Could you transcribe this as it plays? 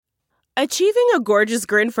Achieving a gorgeous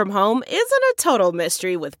grin from home isn't a total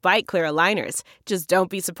mystery with Bite Clear aligners. Just don't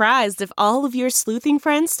be surprised if all of your sleuthing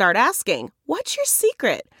friends start asking, "What's your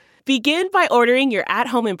secret?" Begin by ordering your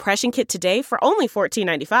at-home impression kit today for only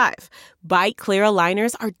 $14.95. Bite Clear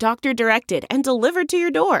aligners are doctor-directed and delivered to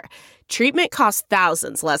your door. Treatment costs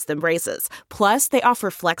thousands less than braces. Plus, they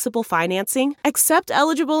offer flexible financing, accept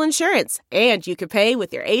eligible insurance, and you can pay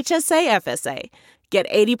with your HSA FSA. Get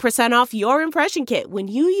 80% off your impression kit when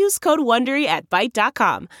you use code WONDERY at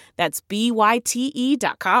Byte.com. That's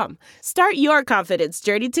BYTE.com. Start your confidence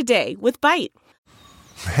journey today with Byte.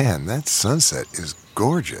 Man, that sunset is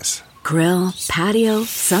gorgeous. Grill, patio,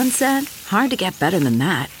 sunset. Hard to get better than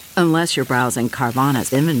that. Unless you're browsing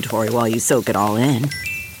Carvana's inventory while you soak it all in.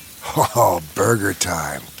 Oh, burger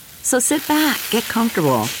time. So sit back, get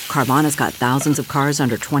comfortable. Carvana's got thousands of cars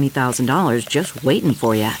under $20,000 just waiting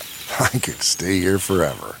for you. I could stay here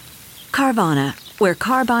forever. Carvana, where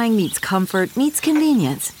car buying meets comfort, meets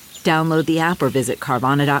convenience. Download the app or visit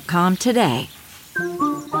Carvana.com today.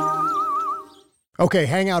 Okay,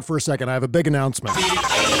 hang out for a second. I have a big announcement.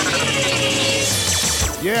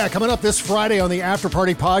 Yeah, coming up this Friday on the After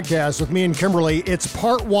Party Podcast with me and Kimberly, it's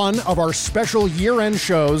part one of our special year-end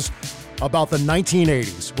shows about the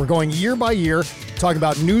 1980s. We're going year by year, talking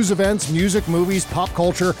about news events, music, movies, pop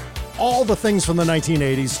culture, all the things from the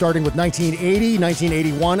 1980s, starting with 1980,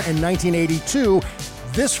 1981, and 1982,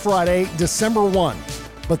 this Friday, December 1.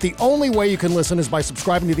 But the only way you can listen is by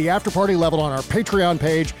subscribing to the After Party level on our Patreon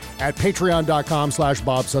page at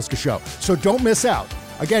patreon.com/Bob Cesca Show. So don't miss out.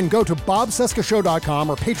 Again, go to bobcescashow.com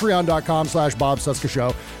or patreon.com/Bob Cesca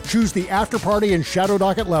Show. Choose the After Party and Shadow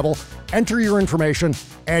Docket level, enter your information,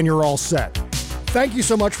 and you're all set. Thank you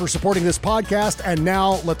so much for supporting this podcast, and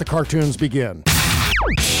now let the cartoons begin.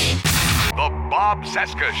 The Bob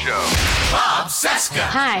Cesca Show. Bob Cesca.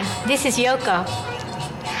 Hi, this is Yoko.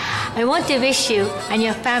 I want to wish you and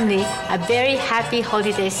your family a very happy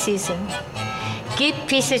holiday season. Give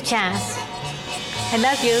peace a chance. I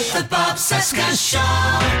love you. The Bob Cesca Show.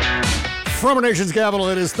 From our nation's capital,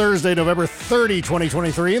 it is Thursday, November 30,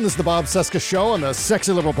 2023, and this is the Bob Cesca Show on the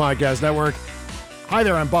Sexy Liberal Podcast Network. Hi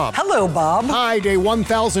there, I'm Bob. Hello, Bob. Hi, day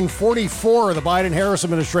 1044 of the Biden-Harris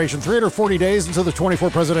administration. 340 days until the 24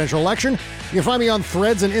 presidential election. You can find me on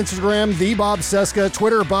Threads and Instagram, the Bob Cesca,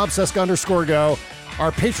 Twitter, BobCesca_go.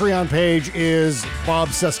 Our Patreon page is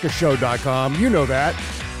bobcescashow.com. You know that.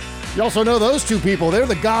 You also know those two people. They're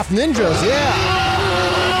the Goth Ninjas. Yeah.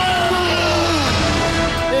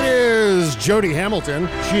 It is Jody Hamilton.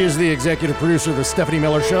 She is the executive producer of the Stephanie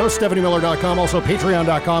Miller Show. StephanieMiller.com. Also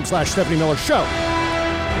patreon.com/Stephanie Miller Show.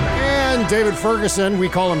 And David Ferguson, we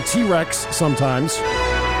call him T-Rex sometimes.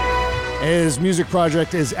 His music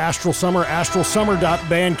project is Astral Summer,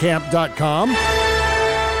 astralsummer.bandcamp.com.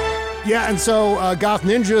 Yeah, and so Goth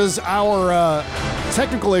Ninjas, our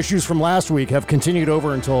technical issues from last week have continued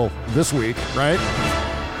over until this week, right?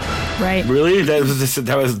 Right. Really?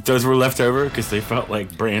 Those were left over? Because they felt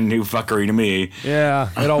like brand new fuckery to me. Yeah,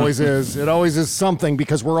 it always is. It always is something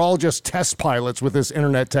because we're all just test pilots with this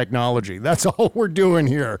internet technology. That's all we're doing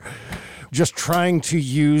here. Just trying to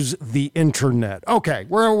use the internet. Okay,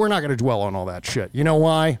 we're not going to dwell on all that shit. You know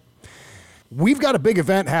why? We've got a big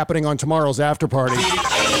event happening on tomorrow's after party.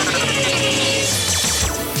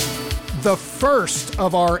 The first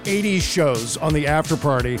of our 80s shows on the after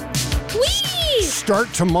party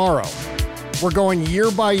start tomorrow. We're going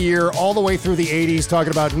year by year all the way through the 80s,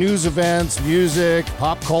 talking about news events, music,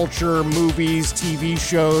 pop culture, movies, TV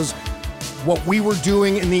shows, what we were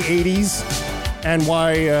doing in the 80s, and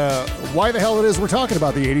why the hell it is we're talking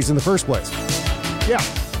about the 80s in the first place. Yeah,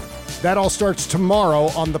 that all starts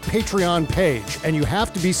tomorrow on the Patreon page, and you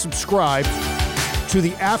have to be subscribed to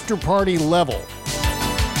the after party level.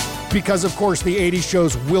 Because, of course, the 80s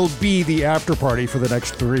shows will be the after party for the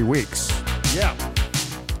next 3 weeks. Yeah.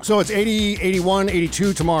 So it's 80, 81,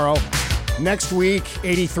 82 tomorrow. Next week,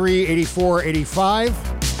 83, 84, 85.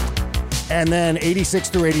 And then 86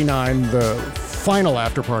 through 89, the final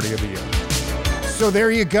after party of the year. So there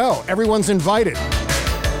you go. Everyone's invited.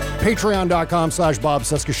 Patreon.com/Bob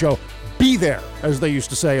Cesca Show. Be there, as they used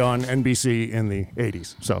to say on NBC in the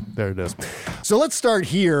 80s. So there it is. So let's start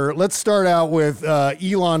here. Let's start out with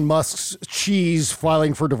Elon Musk's cheese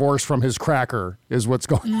filing for divorce from his cracker is what's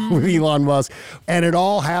going on with Elon Musk. And it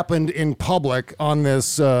all happened in public on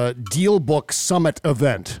this Deal Book Summit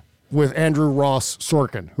event with Andrew Ross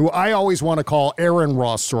Sorkin, who I always want to call Aaron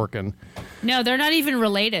Ross Sorkin. No, they're not even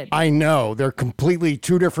related. I know. They're completely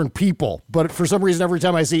two different people. But for some reason, every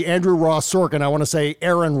time I see Andrew Ross Sorkin, I want to say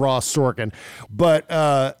Aaron Ross Sorkin. But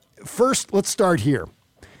first, let's start here.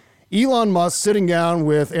 Elon Musk sitting down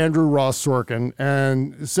with Andrew Ross Sorkin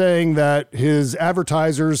and saying that his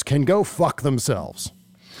advertisers can go fuck themselves.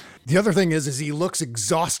 The other thing is he looks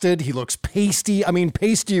exhausted. He looks pasty. I mean,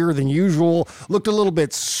 pastier than usual. Looked a little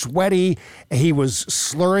bit sweaty. He was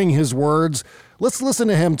slurring his words. Let's listen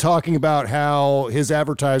to him talking about how his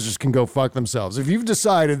advertisers can go fuck themselves. If you've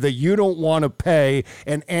decided that you don't want to pay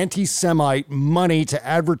an anti-Semite money to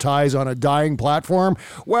advertise on a dying platform,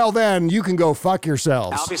 well, then you can go fuck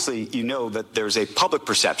yourselves. Obviously, you know that there's a public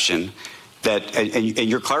perception that, and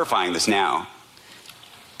you're clarifying this now,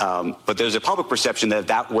 but there's a public perception that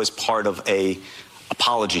that was part of a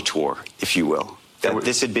apology tour, if you will. That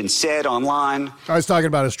this had been said online. I was talking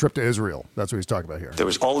about his trip to Israel. That's what he's talking about here. There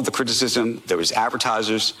was all of the criticism. There was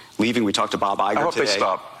advertisers leaving. We talked to Bob Iger today. I hope they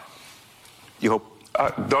stop. You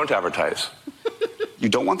hope? Don't advertise. You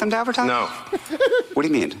don't want them to advertise? No. What do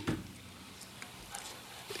you mean?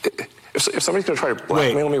 If somebody's going to try to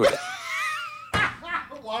blackmail me with...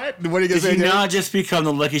 What are you going to Did say? he not just become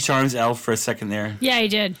the Lucky Charms elf for a second there? Yeah, he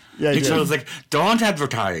did. Yeah, he was like, don't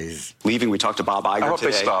advertise. Leaving. We talked to Bob Iger today. I hope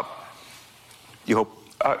they stop. You hope?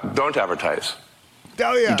 Don't advertise.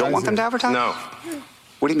 Oh, yeah. You don't want them to advertise? No.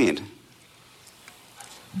 What do you mean?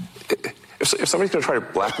 If somebody's going to try to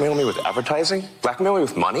blackmail me with advertising, blackmail me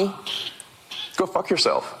with money, go fuck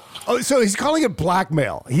yourself. Oh, so he's calling it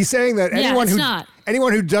blackmail. He's saying that anyone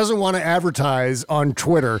who doesn't want to advertise on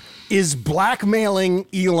Twitter is blackmailing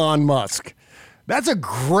Elon Musk. That's a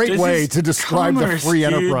great way to describe the free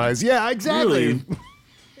enterprise. Yeah, exactly. Really?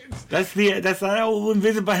 That's that old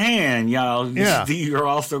invisible hand, y'all. Yeah. You're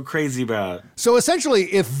all so crazy about. So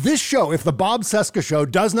essentially, if the Bob Cesca Show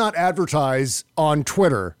does not advertise on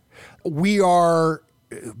Twitter, we are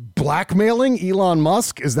blackmailing Elon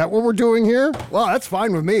Musk. Is that what we're doing here? Well, that's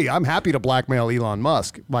fine with me. I'm happy to blackmail Elon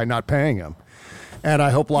Musk by not paying him. And I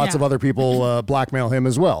hope lots of other people blackmail him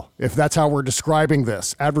as well. If that's how we're describing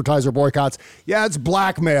this. Advertiser boycotts. Yeah, it's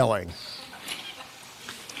blackmailing.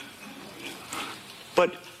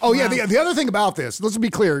 But... Oh, yeah, the other thing about this, let's be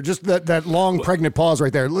clear, just that long pregnant pause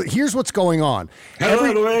right there. Here's what's going on.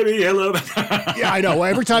 Hello, baby, hello. Yeah, I know.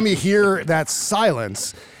 Every time you hear that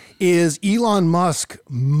silence is Elon Musk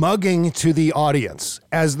mugging to the audience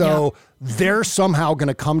as though they're somehow going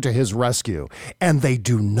to come to his rescue. And they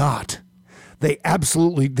do not. They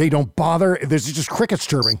don't bother. There's just crickets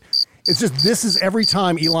chirping. It's just, this is every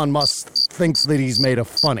time Elon Musk thinks that he's made a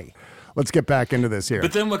funny. Let's get back into this here.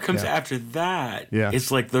 But then what comes after that,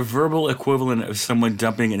 it's like the verbal equivalent of someone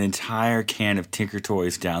dumping an entire can of Tinker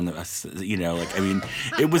Toys down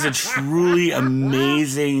it was a truly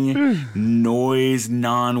amazing noise,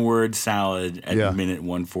 non-word salad at minute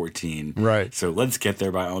 114. Right. So let's get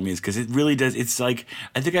there by all means, because it really does. It's like,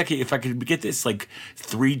 I think if I could get this like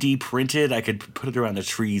 3D printed, I could put it around the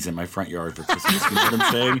trees in my front yard for Christmas. You know what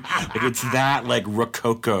I'm saying? Like it's that like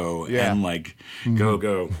rococo and like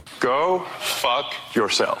go. Go fuck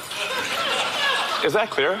yourself. Is that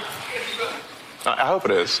clear? I hope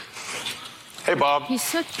it is. Hey, Bob.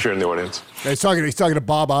 If you're in the audience. He's talking to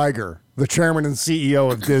Bob Iger, the chairman and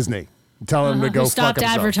CEO of Disney, telling him to go fuck himself.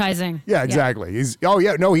 Stopped advertising. Yeah, exactly. He's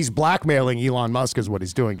blackmailing Elon Musk is what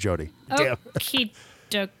he's doing, Jody. Okie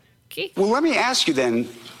dokie. Well, let me ask you then.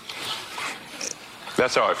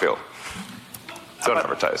 That's how I feel. Don't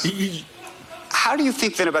advertise. How do you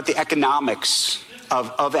think then about the economics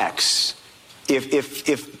of X?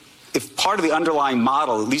 If part of the underlying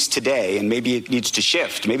model, at least today, and maybe it needs to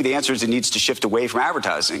shift, maybe the answer is it needs to shift away from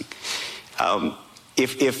advertising.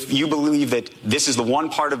 If you believe that this is the one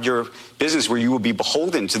part of your business where you will be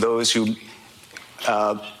beholden to those who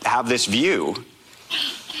have this view,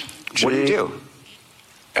 what do you do?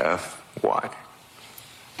 F-Y.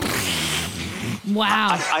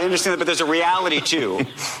 Wow. I understand that, but there's a reality too,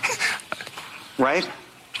 right?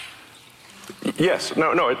 Yes.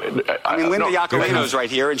 No. I mean, Linda Yacolino's right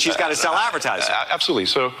here, and she's got to sell advertising. Absolutely.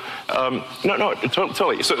 So,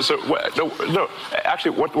 totally. So, no.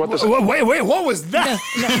 Actually, what this? Wait. What was that?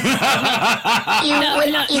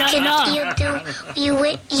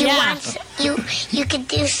 You could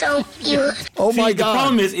do so. Oh my God! The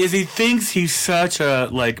problem is he thinks he's such a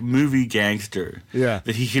like movie gangster. Yeah.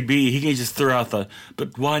 That he can just throw out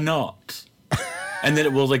but why not? And then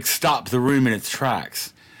it will like stop the room in its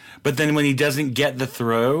tracks. But then when he doesn't get the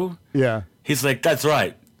throw, he's like, "That's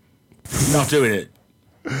right, not doing it."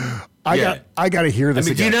 I got to hear this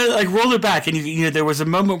again. Do you know, like, roll it back, and there was a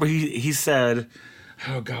moment where he said,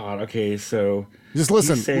 "Oh God, okay, so." Just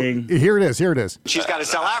listen. Here it is. She's got to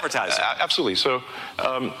sell advertising. Absolutely. So,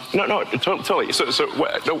 totally. So,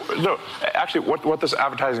 no. Actually, what this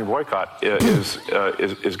advertising boycott is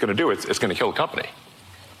going to do? It's going to kill the company.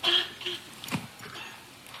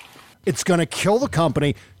 It's going to kill the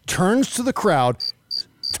company, turns to the crowd,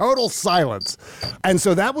 total silence. And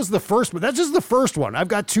so that was the first, but that's just the first one. I've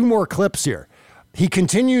got 2 more clips here. He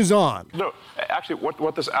continues on. No, actually,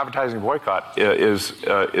 what this advertising boycott is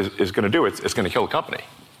going to do, it's going to kill the company.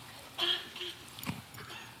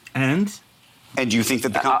 And do you think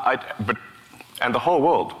that and the whole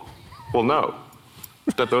world will know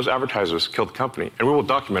that those advertisers killed the company, and we will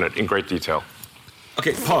document it in great detail.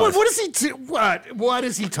 Okay, pause. What is he? What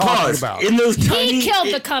is he talking about? In those tiny, He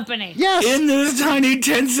killed the company. Yes. In those tiny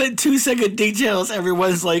 2-second details,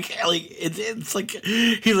 everyone's like it's like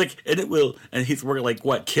he's like, and it will, and we're like,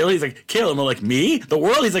 what, kill? He's like, kill, and we're like, me, the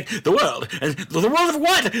world. He's like, the world, and the world of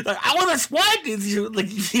what? Like, I want to what? It's like,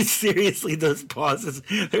 seriously, those pauses.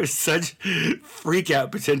 There's such freak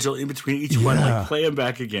out potential in between each one. Like, play them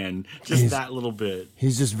back again, just that little bit.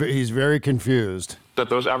 He's very confused. That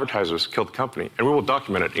those advertisers killed the company, and we will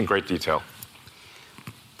document it in great detail.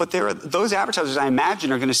 But those advertisers, I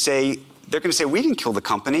imagine, are going to say, we didn't kill the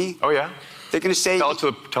company. Oh, yeah? They're going to say... Tell it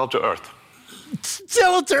to Earth.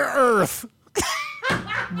 Tell it to Earth.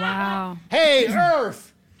 Wow. Hey,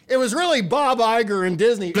 Earth. It was really Bob Iger and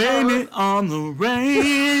Disney. Blame it on the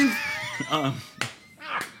rain.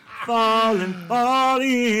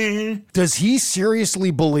 falling. Does he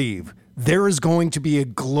seriously believe there is going to be a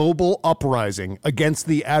global uprising against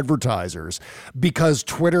the advertisers because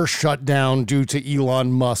Twitter shut down due to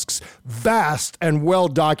Elon Musk's vast and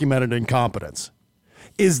well-documented incompetence?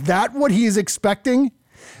 Is that what he is expecting?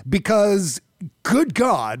 Because, good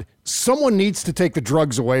God, someone needs to take the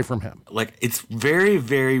drugs away from him. Like, it's very,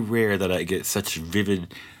 very rare that I get such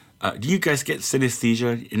vivid... do you guys get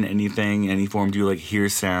synesthesia in anything, any form? Do you, like, hear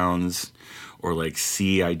sounds or, like,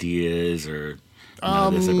 see ideas or...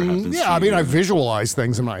 None of this ever happens yeah, to I mean, you? I visualize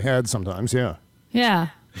things in my head sometimes, yeah. Yeah.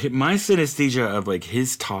 My synesthesia of, like,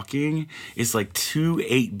 his talking is like 2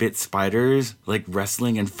 8-bit spiders, like,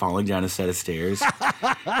 wrestling and falling down a set of stairs.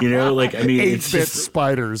 You know, like, I mean, 8-bit it's just...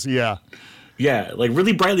 spiders, yeah. Yeah, like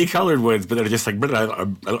really brightly colored ones, but they're just like...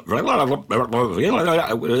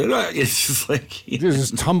 It's just like... They're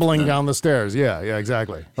just tumbling down the stairs. Yeah,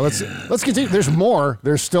 exactly. Let's continue. There's more.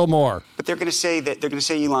 There's still more. But they're going to say,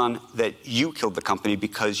 Elon, that you killed the company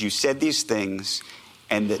because you said these things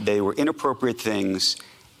and that they were inappropriate things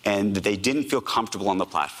and that they didn't feel comfortable on the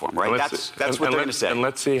platform, right? That's what they're going to say. And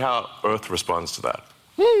let's see how Earth responds to that.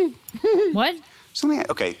 What? So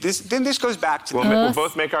this goes back to... We'll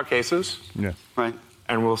both make our cases. Yeah. Right.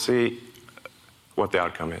 And we'll see what the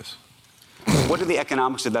outcome is. What are the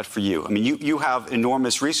economics of that for you? I mean, you have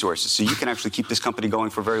enormous resources, so you can actually keep this company going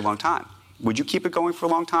for a very long time. Would you keep it going for a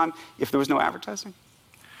long time if there was no advertising?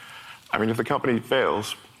 I mean, if the company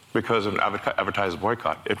fails because of an advertiser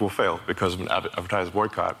boycott, it will fail because of an advertiser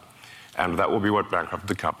boycott. And that will be what bankrupted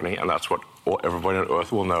the company, and that's what everybody on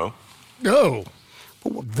Earth will know. Oh,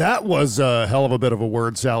 that was a hell of a bit of a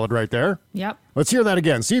word salad right there. Yep. Let's hear that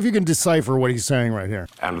again. See if you can decipher what he's saying right here.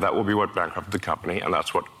 And that will be what bankrupted the company, and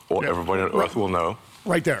that's what everybody on Earth will know.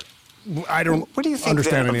 Right there. I don't what do you think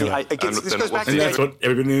understand any of that. This goes back to that's what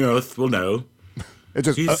everybody on Earth will know.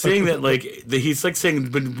 He's saying that, like, he's like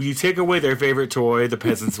saying, when you take away their favorite toy, the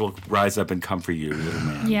peasants will rise up and come for you, little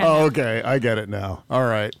man. Yeah. Oh, okay. I get it now. All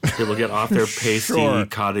right. They will get off their pasty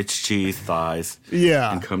cottage cheese thighs.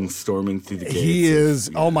 Yeah. And come storming through the gates. He is,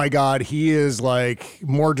 oh my God, he is like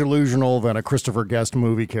more delusional than a Christopher Guest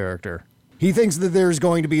movie character. He thinks that there's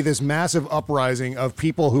going to be this massive uprising of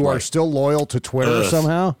people who are still loyal to Twitter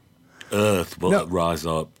somehow. Earth will rise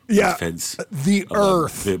up. Yeah, defense the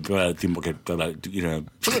Earth. You know.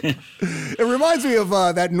 It reminds me of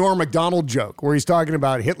that Norm Macdonald joke where he's talking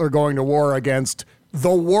about Hitler going to war against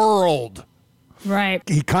the world. Right.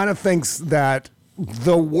 He kind of thinks that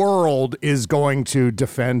the world is going to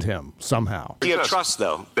defend him somehow. You have trust,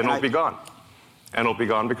 though. Then it'll be gone. And it'll be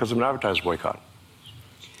gone because of an advertiser boycott.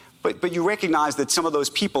 But you recognize that some of those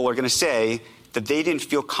people are going to say that they didn't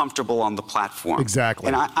feel comfortable on the platform. Exactly.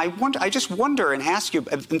 And I just wonder and ask you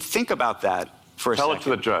and think about that for a second. Tell it to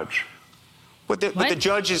the judge. But the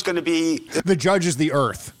judge is going to be... The judge is the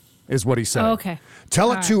Earth, is what he said. Oh, okay.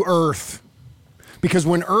 Tell it to Earth. Because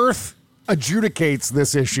when Earth adjudicates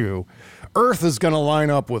this issue, Earth is going to line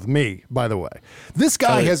up with me, by the way. This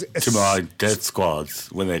guy has... To my death squads,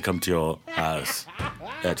 when they come to your house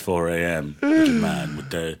at 4 a.m., with a man with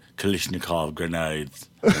the Kalashnikov grenades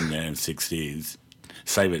and the M16s.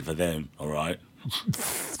 Save it for them, all right?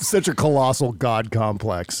 Such a colossal God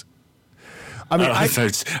complex. I mean,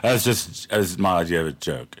 that's just as my idea of a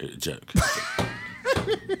joke.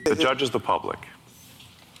 The judge is the public.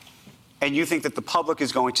 And you think that the public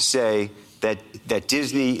is going to say that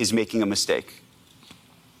Disney is making a mistake?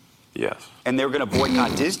 Yes. And they're going to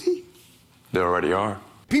boycott Disney? They already are.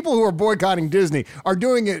 People who are boycotting Disney are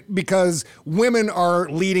doing it because women are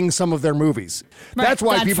leading some of their movies. Right, That's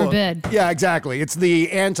why God people. forbid. Yeah, exactly. It's the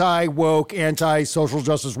anti-woke, anti-social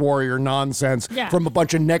justice warrior nonsense from a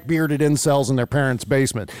bunch of neck-bearded incels in their parents'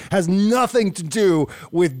 basement. Has nothing to do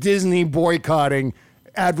with Disney boycotting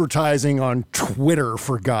advertising on Twitter,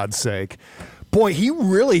 for God's sake. Boy, he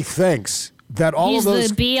really thinks that all He's of those...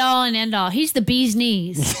 the be-all and end-all. He's the bee's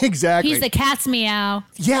knees. Exactly. He's the cat's meow.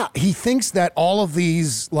 Yeah, he thinks that all of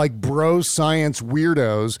these like bro science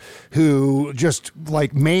weirdos who just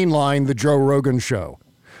like mainline the Joe Rogan show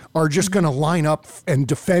are just going to line up and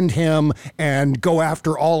defend him and go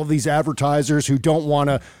after all of these advertisers who don't want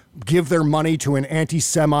to give their money to an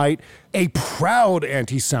anti-Semite, a proud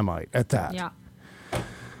anti-Semite at that. Yeah.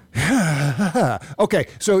 Okay,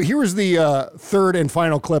 so here is the third and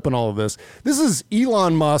final clip in all of this. This is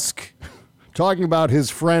Elon Musk talking about his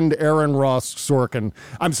friend Andrew Ross Sorkin,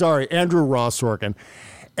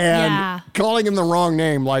 and calling him the wrong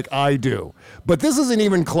name like I do. But this isn't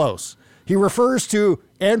even close. He refers to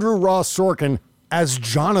Andrew Ross Sorkin as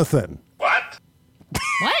Jonathan. What?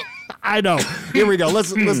 What? I know. Here we go.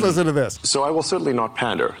 Let's listen to this. So I will certainly not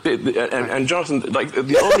pander. And Jonathan, like,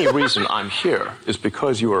 the only reason I'm here is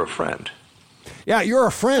because you are a friend. Yeah, you're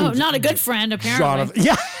a friend. Oh, not a good friend, apparently. Jonathan.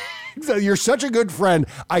 Yeah. So you're such a good friend,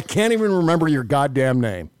 I can't even remember your goddamn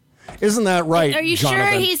name. Isn't that right, Are you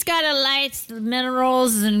Jonathan? sure he's got a light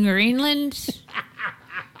minerals in Greenland?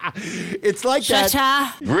 It's like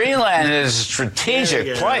that. Greenland is a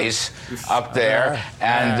strategic place up there,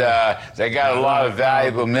 and they got a lot of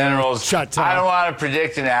valuable minerals. I don't want to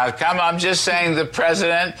predict an outcome. I'm just saying the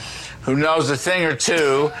president, who knows a thing or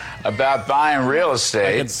two about buying real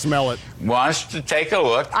estate, I can smell it, wants to take a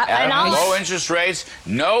look at low interest rates,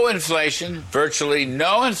 no inflation, virtually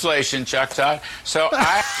no inflation, Chuck Todd. So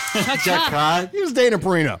Chuck Todd? He was Dana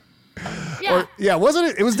Perino. Yeah. Wasn't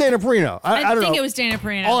it? It was Dana Perino. I don't think know. it was Dana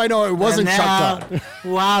Perino. All I know, it wasn't And Chuck now, Todd.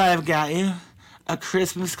 While I've got you, a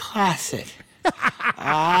Christmas classic.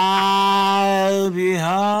 I'll be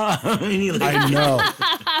home. I know.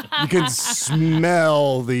 You can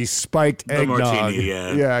smell the spiked The eggnog. martini,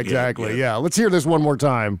 Yeah, exactly. Yeah. Let's hear this one more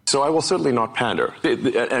time. So I will certainly not pander.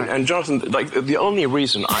 And Jonathan, like, the only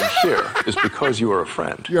reason I'm here is because you are a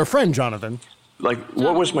friend. You're a friend, Jonathan. Like,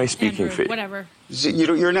 what was my speaking Andrew, fee? whatever.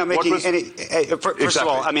 You're not making was- any. First of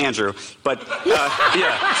all, I'm Andrew, but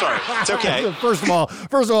yeah, sorry, it's okay. First of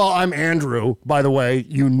all, I'm Andrew, by the way,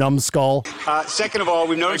 you numbskull. Second of all,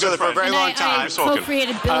 we've known each other for a very long time. I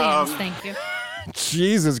co-created billions, thank you.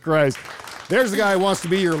 Jesus Christ. There's the guy who wants to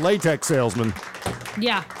be your latex salesman.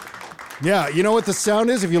 Yeah. Yeah, you know what the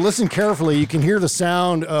sound is? If you listen carefully, you can hear the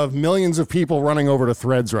sound of millions of people running over to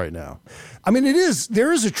Threads right now. I mean,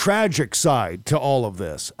 there is a tragic side to all of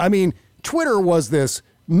this. I mean, Twitter was this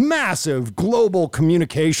massive global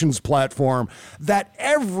communications platform that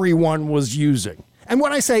everyone was using. And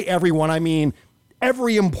when I say everyone, I mean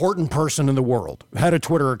every important person in the world had a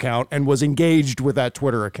Twitter account and was engaged with that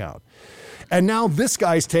Twitter account. And now this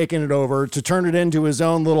guy's taken it over to turn it into his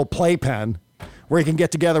own little playpen where he can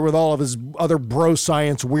get together with all of his other bro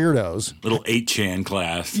science weirdos. Little 8chan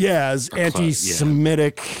class. Yes,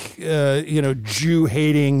 anti-Semitic,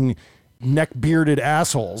 Jew-hating, neck-bearded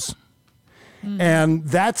assholes. And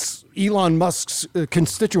that's Elon Musk's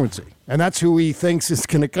constituency. And that's who he thinks is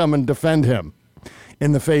going to come and defend him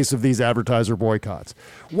in the face of these advertiser boycotts.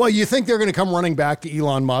 Well, you think they're going to come running back to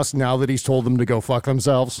Elon Musk now that he's told them to go fuck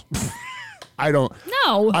themselves? I don't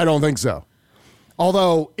think so.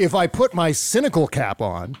 Although, if I put my cynical cap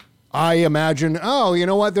on, I imagine, you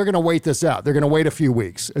know what? They're going to wait this out. They're going to wait a few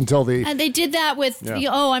weeks until the... And they did that with,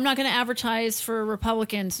 Yeah. I'm not going to advertise for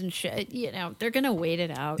Republicans and shit. They're going to wait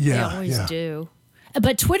it out. Yeah, They always yeah. do.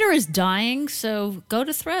 But Twitter is dying, so go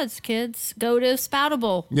to Threads, kids. Go to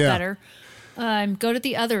Spoutable, better. Go to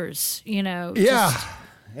the others, Yeah.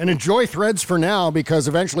 And enjoy Threads for now, because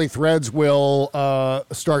eventually Threads will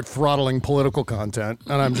start throttling political content.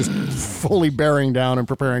 And I'm just fully bearing down and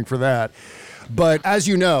preparing for that. But as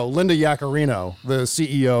you know, Linda Yaccarino, the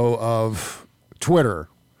CEO of Twitter,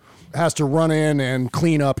 has to run in and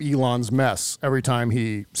clean up Elon's mess every time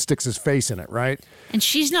he sticks his face in it, right? And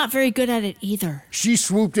she's not very good at it either. She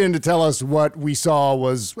swooped in to tell us what we saw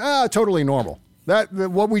was totally normal.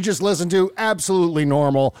 What we just listened to, absolutely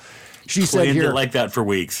normal. She said Planned here, it like that for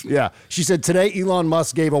weeks. Yeah. She said today Elon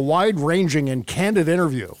Musk gave a wide-ranging and candid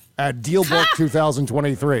interview at DealBook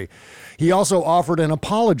 2023. He also offered an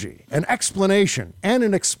apology, an explanation, and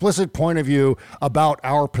an explicit point of view about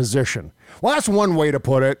our position. Well, that's one way to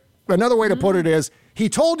put it. Another way to put it is he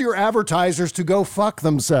told your advertisers to go fuck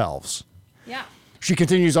themselves. Yeah. She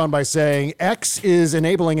continues on by saying, X is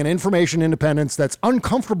enabling an information independence that's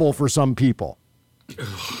uncomfortable for some people.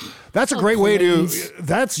 That's a great way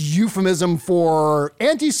that's euphemism for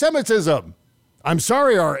anti-Semitism. I'm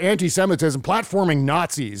sorry, our anti-Semitism, platforming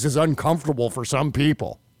Nazis is uncomfortable for some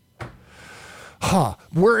people.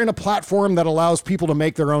 We're in a platform that allows people to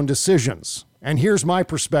make their own decisions. And here's my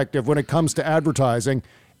perspective when it comes to advertising.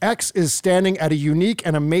 X is standing at a unique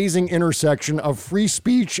and amazing intersection of free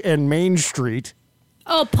speech and Main Street.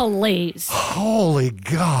 Oh, please. Holy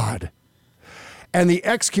God. And the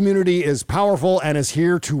X community is powerful and is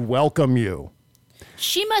here to welcome you.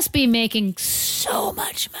 She must be making so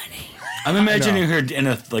much money. I'm imagining her in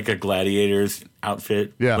a gladiator's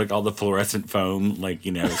outfit. Yeah. Like all the fluorescent foam,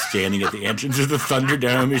 standing at the entrance of the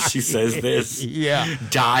Thunderdome as she says this. Yeah.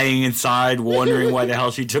 Dying inside, wondering why the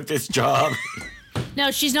hell she took this job.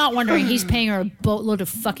 No, she's not wondering. He's paying her a boatload of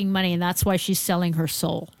fucking money, and that's why she's selling her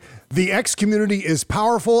soul. The X community is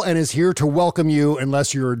powerful and is here to welcome you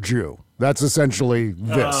unless you're a Jew. That's essentially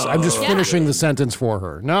this. I'm just finishing the sentence for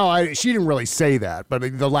her. No, she didn't really say that,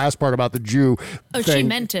 but the last part about the Jew thing, she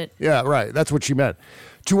meant it. Yeah, right. That's what she meant.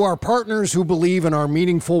 To our partners who believe in our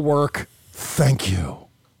meaningful work, thank you.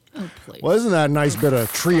 Oh, please. Well, isn't that a nice bit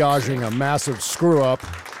of triaging a massive screw-up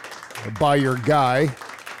by your guy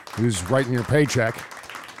who's writing your paycheck?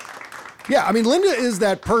 Yeah, I mean, Linda is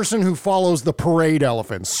that person who follows the parade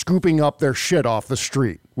elephants, scooping up their shit off the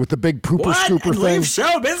street with the big pooper scooper thing. Leave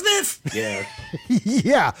show business? Yeah.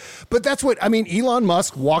 Yeah, but that's what, I mean, Elon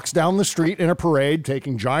Musk walks down the street in a parade,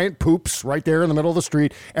 taking giant poops right there in the middle of the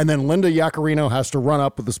street, and then Linda Yaccarino has to run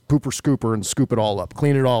up with this pooper scooper and scoop it all up,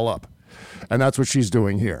 clean it all up. And that's what she's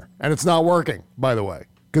doing here. And it's not working, by the way,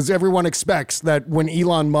 because everyone expects that when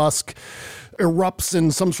Elon Musk erupts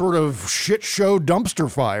in some sort of shit show dumpster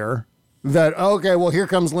fire, that, okay, well, here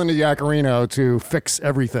comes Linda Yaccarino to fix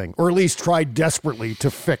everything, or at least try desperately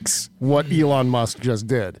to fix what Elon Musk just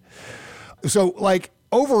did. So,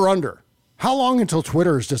 over or under, how long until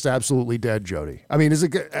Twitter is just absolutely dead, Jody? I mean, is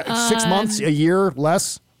it 6 months, a year,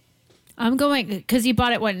 less? I'm going, because he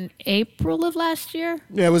bought it, in April of last year?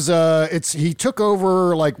 Yeah, it was, he took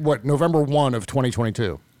over, November 1 of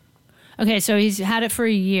 2022. Okay, so he's had it for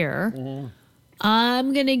a year. Mm-hmm.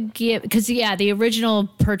 I'm going to give, because, the original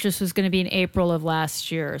purchase was going to be in April of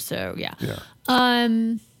last year. So, yeah.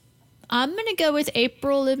 I'm going to go with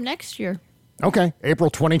April of next year. Okay. April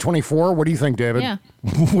 2024. What do you think, David? Yeah.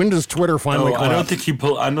 When does Twitter finally collapse? I don't think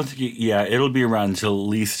it'll be around until at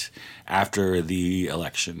least after the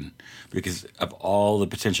election because of all the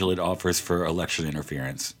potential it offers for election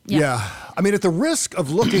interference. Yeah. I mean, at the risk of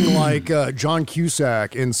looking like John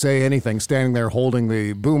Cusack in Say Anything, standing there holding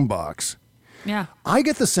the boombox. Yeah. I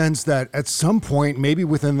get the sense that at some point, maybe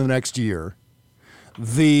within the next year,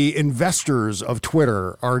 the investors of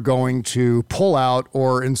Twitter are going to pull out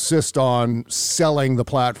or insist on selling the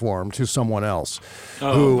platform to someone else.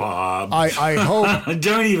 Oh, Bob. I hope.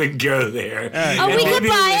 Don't even go there. We could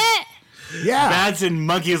buy it. Yeah. Bats and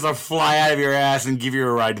monkeys will fly out of your ass and give you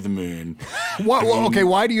a ride to the moon. Okay,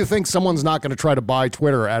 why do you think someone's not going to try to buy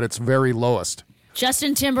Twitter at its very lowest?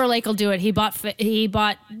 Justin Timberlake will do it. He bought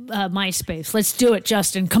MySpace. Let's do it,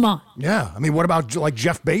 Justin. Come on. Yeah. I mean, what about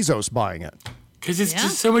Jeff Bezos buying it? Because it's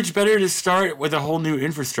just so much better to start with a whole new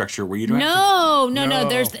infrastructure where you don't No.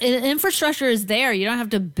 There's infrastructure is there. You don't have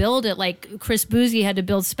to build it like Chris Boozy had to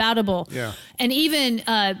build Spoutable. Yeah. And even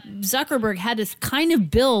Zuckerberg had to kind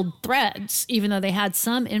of build Threads, even though they had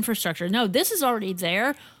some infrastructure. No, this is already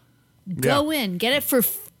there. Go in. Get it for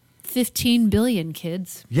 15 billion,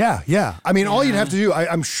 kids. Yeah. I mean, all you'd have to do,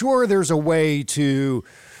 I'm sure there's a way to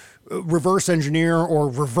reverse engineer or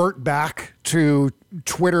revert back to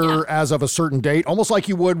Twitter as of a certain date, almost like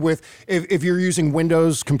you would with if you're using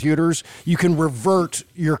Windows computers, you can revert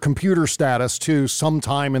your computer status to some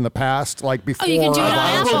time in the past, like before. You can do it on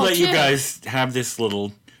I Apple will let too. you guys have this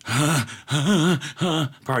little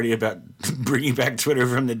party about bringing back Twitter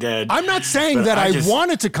from the dead. I'm not saying that I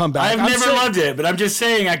want it to come back. I've never loved it, but I'm just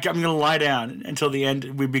saying I'm going to lie down until the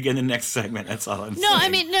end. We begin the next segment. That's all I'm saying. No, I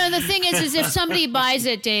mean, the thing is if somebody buys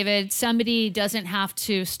it, David, somebody doesn't have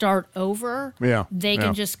to start over. Yeah. They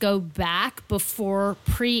can just go back before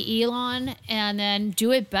pre-Elon and then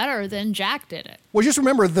do it better than Jack did it. Well, just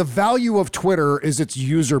remember, the value of Twitter is its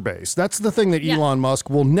user base. That's the thing that Elon Musk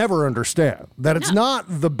will never understand, that it's not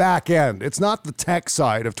the back end. It's not the tech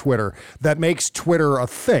side of Twitter that makes Twitter a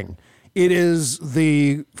thing. It is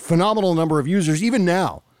the phenomenal number of users, even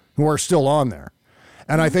now, who are still on there.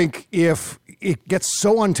 And I think if it gets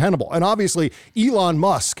so untenable, and obviously Elon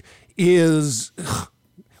Musk is...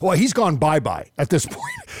 Well, he's gone bye-bye at this point.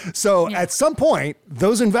 So at some point,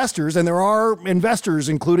 those investors, and there are investors,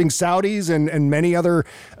 including Saudis and many other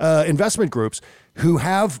investment groups, who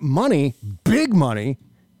have money, big money,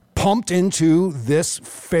 pumped into this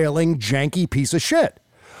failing, janky piece of shit.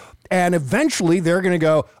 And eventually they're going to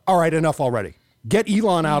go, all right, enough already. Get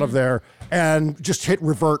Elon out of there and just hit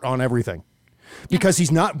revert on everything. Because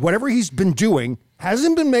he's not, whatever he's been doing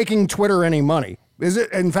hasn't been making Twitter any money. Is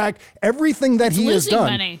it? In fact, everything that he has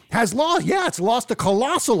done has lost. Yeah, it's lost a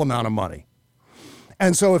colossal amount of money.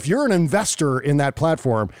 And so if you're an investor in that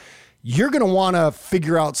platform, you're going to want to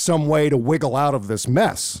figure out some way to wiggle out of this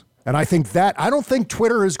mess. And I don't think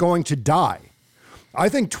Twitter is going to die. I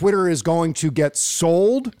think Twitter is going to get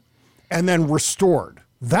sold and then restored.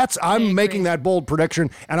 I'm making that bold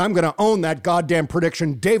prediction, and I'm going to own that goddamn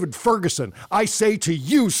prediction. David Ferguson, I say to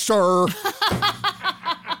you, sir.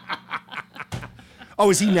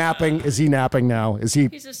 Oh, is he napping? Is he napping now? He's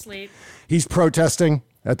asleep. He's protesting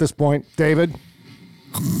at this point, David.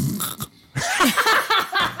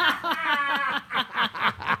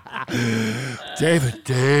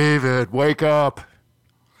 David, wake up.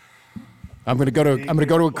 I'm going to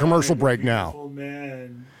go to a commercial break now.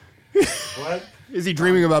 Man. What? Is he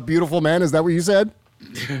dreaming about Beautiful Man? Is that what you said?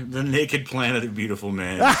 The Naked Planet of Beautiful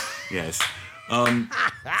Man. Yes. Well,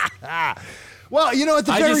 at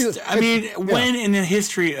the when in the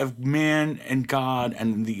history of man and God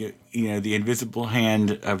and the invisible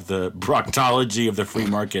hand of the proctology of the free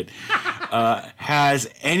market, has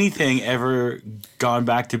anything ever gone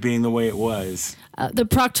back to being the way it was? The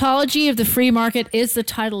Proctology of the Free Market is the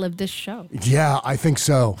title of this show. Yeah, I think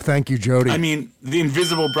so. Thank you, Jody. I mean, the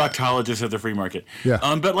invisible proctologist of the free market. Yeah.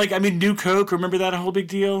 But New Coke, remember that whole big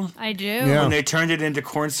deal? I do. Yeah. When they turned it into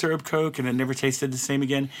corn syrup Coke and it never tasted the same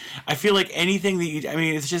again. I feel like anything that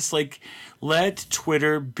it's just like, let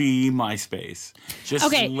Twitter be MySpace.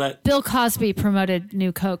 Bill Cosby promoted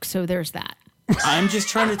New Coke, so there's that. I'm just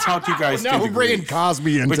trying to talk you guys No, we're bringing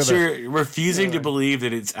Cosby into But you're refusing to believe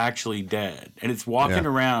that it's actually dead. And it's walking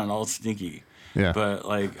around all stinky. Yeah. But,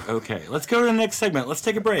 okay. Let's go to the next segment. Let's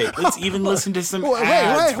take a break. Let's even listen to some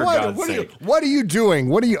ads, for God's sake. What are you doing?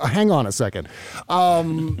 Hang on a second. Well,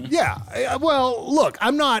 look,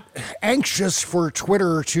 I'm not anxious for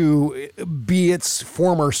Twitter to be its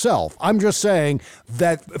former self. I'm just saying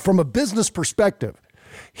that from a business perspective,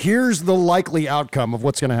 here's the likely outcome of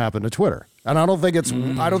what's going to happen to Twitter. And I don't think it's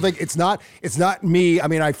not me. I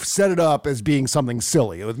mean, I've set it up as being something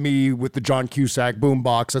silly with the John Cusack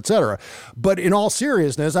boombox, et cetera. But in all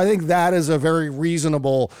seriousness, I think that is a very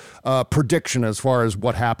reasonable prediction as far as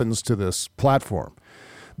what happens to this platform.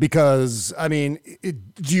 Because, do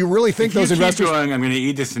you really think those investors... Keep going, I'm going to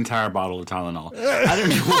eat this entire bottle of Tylenol. I don't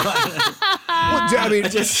know what...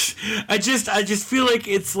 I just feel like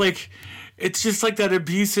it's just like that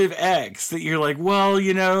abusive ex that you're like, well,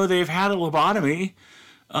 they've had a lobotomy,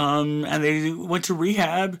 and they went to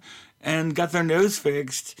rehab and got their nose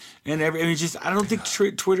fixed, and I don't think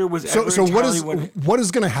Twitter was ever. So what is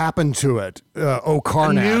going to happen to it? Karnak,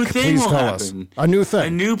 a new thing please will tell happen. us. A new thing. A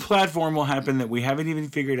new platform will happen that we haven't even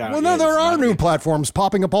figured out. Well, no, there are new platforms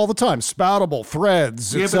popping up all the time. Spoutable,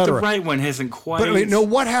 Threads, et cetera. But the right one hasn't quite. But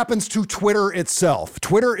what happens to Twitter itself?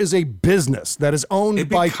 Twitter is a business that is owned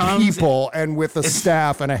by people and with a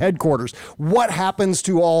staff and a headquarters. What happens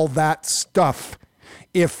to all that stuff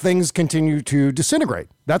if things continue to disintegrate?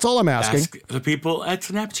 That's all I'm asking. Ask the people at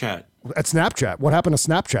Snapchat. At Snapchat? What happened to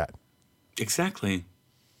Snapchat? Exactly.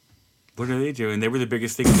 What are they doing? They were the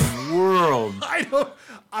biggest thing in the world.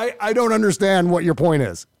 I don't understand what your point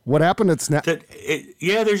is. What happened at Snapchat?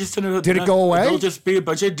 They're just in a... Did it go away? They'll just be a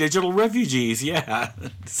bunch of digital refugees, yeah.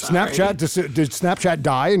 Snapchat, did Snapchat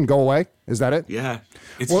die and go away? Is that it? Yeah.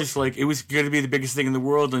 It's just like, it was going to be the biggest thing in the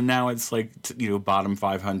world, and now it's like, bottom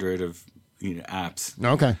 500 of, apps.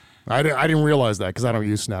 Okay. I didn't realize that because I don't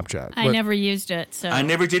use Snapchat. I never used it, so... I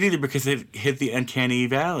never did either because it hit the uncanny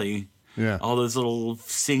valley. Yeah. All those little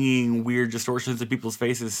singing weird distortions of people's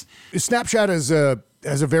faces. Snapchat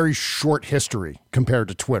has a very short history compared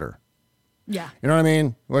to Twitter. Yeah. You know what I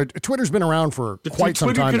mean? Well, Twitter's been around for quite some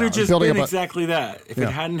time now. Twitter could have just been exactly that. If it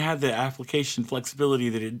hadn't had the application flexibility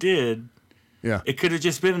that it did, it could have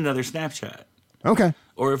just been another Snapchat. Okay.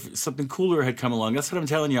 Or if something cooler had come along. That's what I'm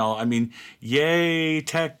telling y'all. I mean, yay,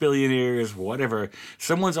 tech billionaires, whatever.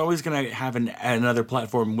 Someone's always going to have another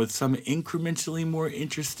platform with some incrementally more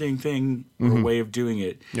interesting thing or way of doing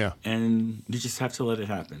it. Yeah. And you just have to let it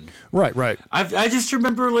happen. Right. I just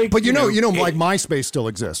remember But like MySpace still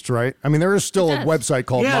exists, right? I mean, there is still a website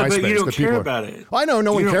called MySpace. But you don't care about it. I know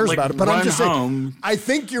no one cares about it, but I'm just saying. I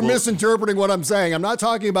think you're misinterpreting what I'm saying. I'm not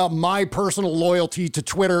talking about my personal loyalty to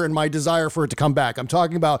Twitter and my desire for it to come back. I'm talking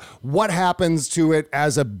talking about what happens to it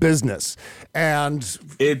as a business. And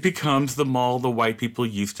it becomes the mall the white people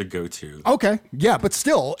used to go to. Okay. Yeah, but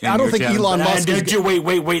still, I don't think Elon Musk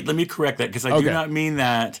Wait. Let me correct that, because I do not mean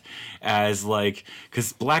that as like,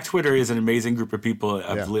 because Black Twitter is an amazing group of people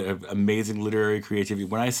of amazing literary creativity.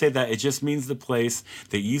 When I say that, it just means the place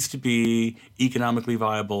that used to be economically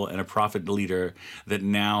viable and a profit leader that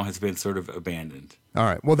now has been sort of abandoned. All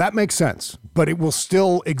right. Well, that makes sense, but it will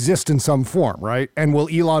still exist in some form, right? And will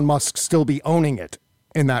Elon Musk still be owning it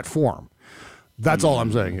in that form? That's all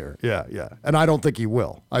I'm saying here. Yeah. And I don't think he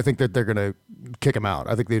will. I think that they're going to kick him out.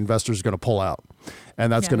 I think the investors are going to pull out.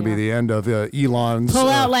 And that's going to be the end of Elon's... Pull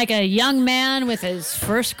out like a young man with his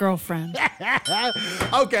first girlfriend.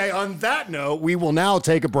 Okay, on that note, we will now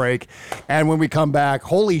take a break. And when we come back,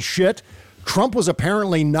 holy shit, Trump was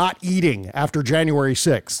apparently not eating after January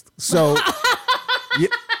 6th. So,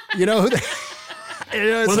 you know who...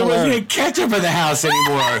 There wasn't any ketchup in the house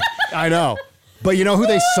anymore. I know. But you know who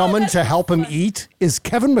they summoned to help him eat is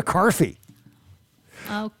Kevin McCarthy.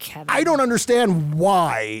 Oh, Kevin. I don't understand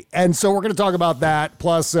why. And so we're going to talk about that,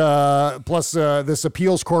 plus this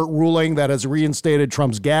appeals court ruling that has reinstated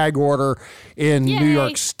Trump's gag order in New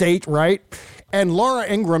York State, right? And Laura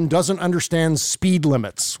Ingraham doesn't understand speed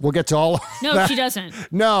limits. We'll get to all of that. No, she doesn't.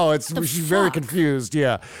 No, she's very confused,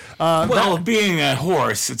 yeah. Being a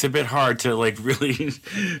horse, it's a bit hard to like really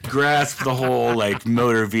grasp the whole like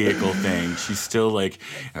motor vehicle thing. She's still like,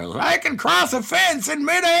 I can cross a fence in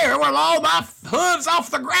midair with all my hooves off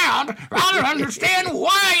the ground. I don't understand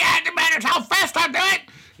why it matters how fast I do it.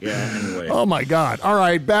 Yeah, anyway. Oh my God. All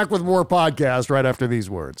right, back with more podcast right after these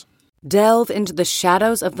words. Delve into the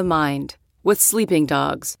shadows of the mind with Sleeping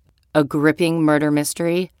Dogs, a gripping murder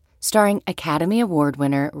mystery starring Academy Award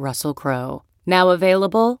winner Russell Crowe. Now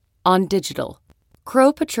available on digital.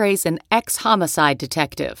 Crowe portrays an ex-homicide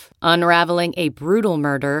detective unraveling a brutal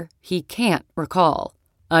murder he can't recall.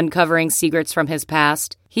 Uncovering secrets from his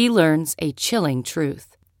past, he learns a chilling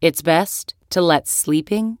truth. It's best to let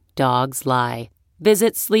sleeping dogs lie.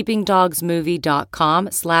 Visit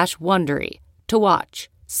sleepingdogsmovie.com/Wondery to watch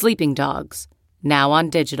Sleeping Dogs, now on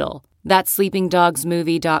digital. That's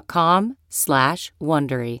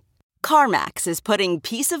sleepingdogsmovie.com/Wondery. CarMax is putting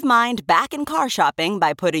peace of mind back in car shopping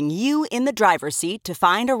by putting you in the driver's seat to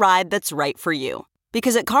find a ride that's right for you.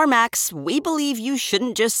 Because at CarMax, we believe you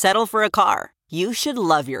shouldn't just settle for a car. You should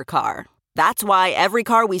love your car. That's why every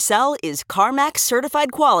car we sell is CarMax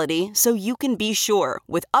certified quality, so you can be sure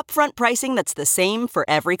with upfront pricing that's the same for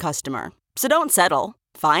every customer. So don't settle.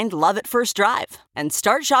 Find love at first drive and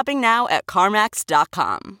start shopping now at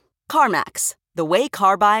CarMax.com. CarMax, the way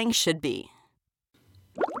car buying should be.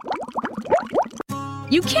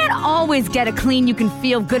 You can't always get a clean you can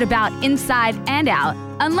feel good about inside and out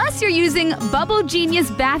unless you're using Bubble Genius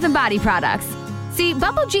Bath & Body products. See,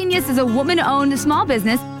 Bubble Genius is a woman-owned small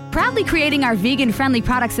business proudly creating our vegan-friendly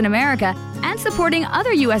products in America and supporting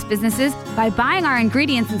other U.S. businesses by buying our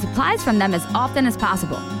ingredients and supplies from them as often as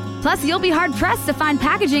possible. Plus, you'll be hard-pressed to find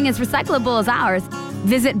packaging as recyclable as ours.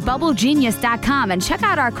 Visit BubbleGenius.com and check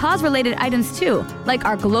out our cause-related items too, like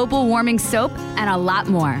our global warming soap and a lot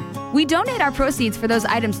more. We donate our proceeds for those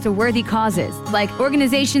items to worthy causes, like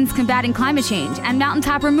organizations combating climate change and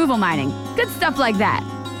mountaintop removal mining. Good stuff like that.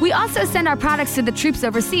 We also send our products to the troops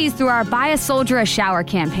overseas through our Buy a Soldier a Shower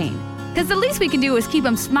campaign. Because the least we can do is keep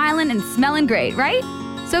them smiling and smelling great, right?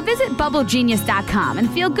 So visit BubbleGenius.com and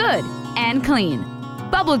feel good and clean.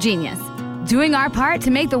 Bubble Genius, doing our part to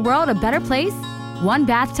make the world a better place, one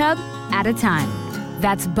bathtub at a time.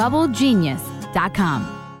 That's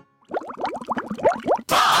BubbleGenius.com.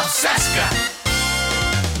 Bob Cesca.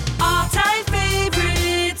 All-time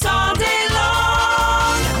favorites all day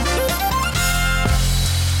long.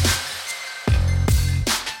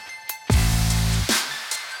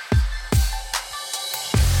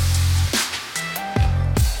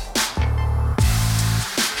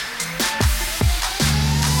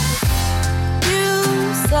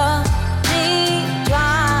 You saw me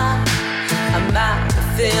drive. I'm out of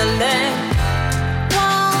feeling.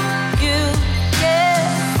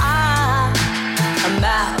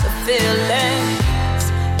 Feelings.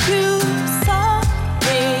 You saw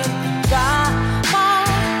me drive.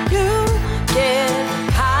 Won't you get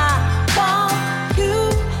high? Won't you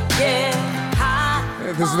get high?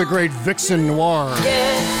 This is the great Vixen Noir.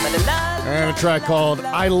 And a track called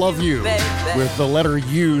I Love You, with the letter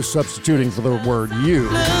U substituting for the word you.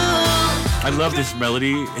 I love this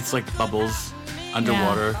melody. It's like bubbles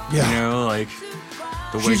underwater. Yeah. You know, like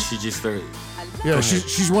the way she just... Yeah,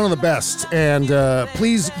 she's one of the best. And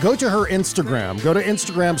please go to her Instagram. Go to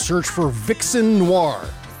Instagram, search for Vixen Noir.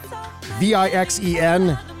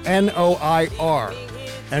 VixenNoir.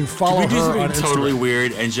 and follow Can we do her something on Instagram. totally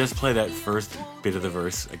weird and just play that first bit of the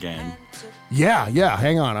verse again? Yeah.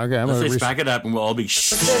 Hang on. Okay, I'm Let's going just back it up and we'll all be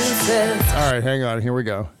shh. All right, hang on. Here we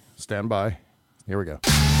go. Stand by. Here we go.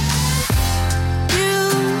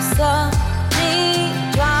 You saw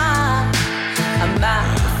me dry. I'm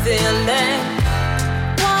not feeling.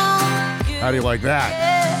 How do you like that?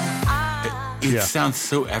 It sounds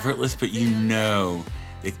so effortless, but you know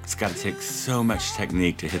it's got to take so much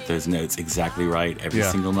technique to hit those notes exactly right every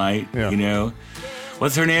single night. You know?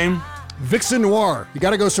 What's her name? Vixen Noir. You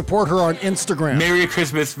got to go support her on Instagram. Merry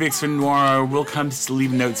Christmas, Vixen Noir. We'll come to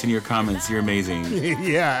leave notes in your comments. You're amazing.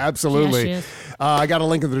 Yeah, absolutely. I got a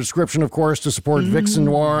link in the description, of course, to support Vixen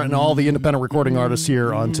Noir and all the independent recording artists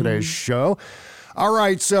here on today's show. All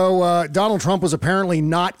right, so Donald Trump was apparently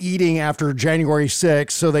not eating after January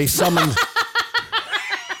 6th, so they summoned...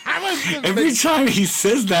 Every time he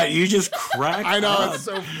says that, you just crack I know, up. it's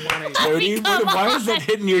so funny. Jody, why is that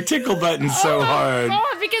hitting your tickle button so hard?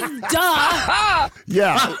 Oh, because duh.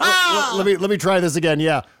 Yeah, let me try this again.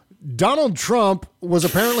 Yeah, Donald Trump was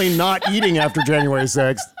apparently not eating after January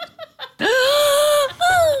 6th. Oh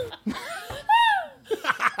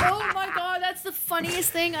my God, that's the funniest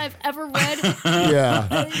thing I've ever read.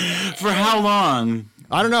 Yeah. For how long?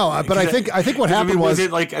 I don't know, but I think what happened was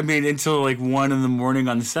it until 1 in the morning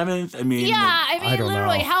on the 7th? I don't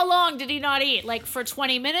literally, know. how long did he not eat? Like for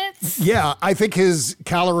 20 minutes? Yeah, I think his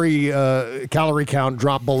calorie count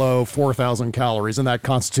dropped below 4,000 calories, and that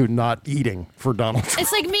constitutes not eating for Donald Trump.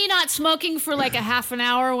 It's like me not smoking for like a half an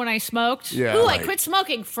hour when I smoked. Yeah. Ooh, I Right. quit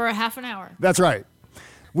smoking for a half an hour. That's right.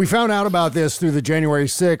 We found out about this through the January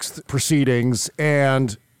 6th proceedings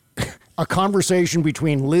and a conversation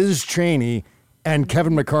between Liz Cheney and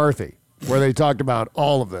Kevin McCarthy, where they talked about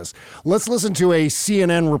all of this. Let's listen to a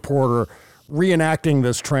CNN reporter reenacting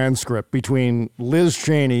this transcript between Liz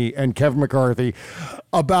Cheney and Kevin McCarthy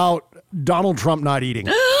about Donald Trump not eating.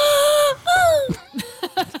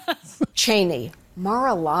 Cheney,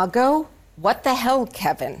 Mar-a-Lago? What the hell,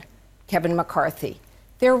 Kevin? Kevin McCarthy.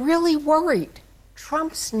 They're really worried.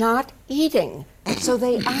 Trump's not eating, so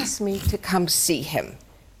they asked me to come see him.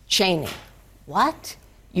 Cheney, what?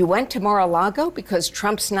 You went to Mar-a-Lago because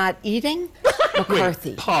Trump's not eating?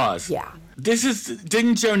 McCarthy. Wait, pause. Yeah.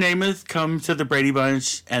 Didn't Joe Namath come to the Brady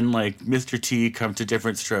Bunch and Mr. T come to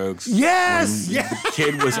Different Strokes? Yes! When the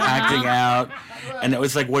kid was acting out, and it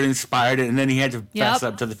was what inspired it, and then he had to fess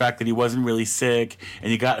up to the fact that he wasn't really sick,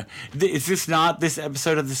 and is this not this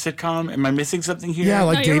episode of the sitcom? Am I missing something here?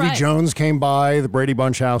 Yeah, Davy Jones came by the Brady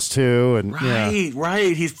Bunch house too, and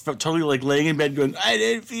Right. He's totally laying in bed going, I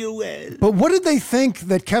didn't feel well. But what did they think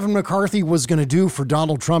that Kevin McCarthy was going to do for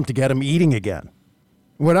Donald Trump to get him eating again?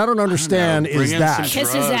 What I don't understand is that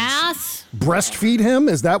Kiss his ass? breastfeed him.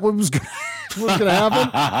 Is that what was going to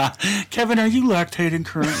happen? Kevin, are you lactating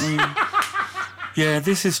currently? Yeah,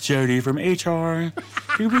 this is Jody from HR.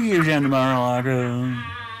 Can we get you down to Mar-a-Lago?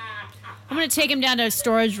 I'm going to take him down to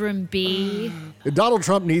storage room B. Donald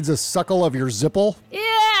Trump needs a suckle of your zipple. Yeah.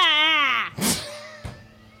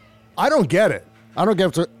 I don't get it. I don't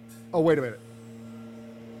get it. Oh, wait a minute.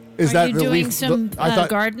 Is Are that you the doing leaf? some I thought,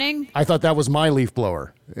 gardening? I thought that was my leaf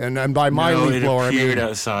blower, and by my leaf blower, it appeared I mean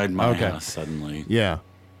outside my house suddenly. Yeah.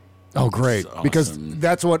 Oh, great! Awesome. Because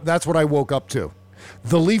that's what I woke up to.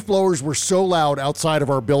 The leaf blowers were so loud outside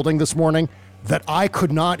of our building this morning that I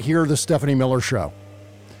could not hear the Stephanie Miller show,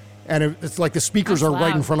 and it's like the speakers That's are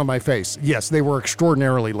right in loud. front of my face. Yes, they were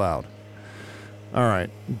extraordinarily loud. All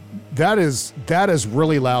right, that is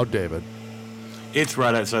really loud, David. It's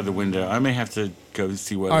right outside the window. I may have to go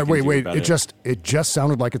see what. All I right, can do wait. about It just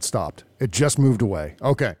sounded like it stopped. It just moved away.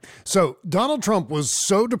 Okay. So Donald Trump was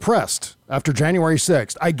so depressed after January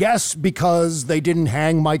 6th, I guess because they didn't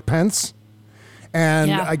hang Mike Pence,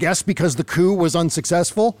 and I guess because the coup was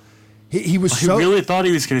unsuccessful. He was He really thought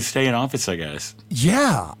he was going to stay in office, I guess.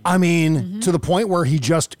 Yeah. I mean, to the point where he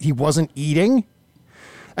wasn't eating.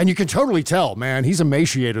 And you can totally tell, man, he's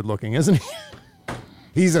emaciated looking, isn't he?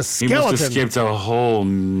 He's a skeleton. He must have skipped a whole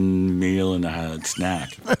meal and a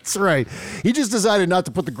snack. That's right. He just decided not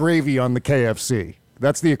to put the gravy on the KFC.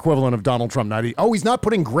 That's the equivalent of Donald Trump not eating. Oh, he's not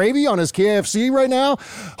putting gravy on his KFC right now?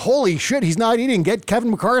 Holy shit, he's not eating. Get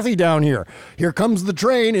Kevin McCarthy down here. Here comes the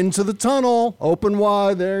train into the tunnel. Open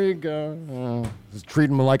wide. There you go. Oh, just treat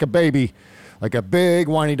him like a baby. Like a big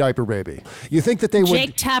whiny diaper baby. You think that they would...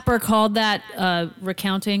 Jake Tapper called that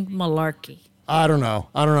recounting malarkey. I don't know.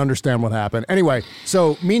 I don't understand what happened. Anyway,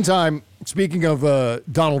 so meantime, speaking of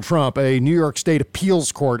Donald Trump, a New York State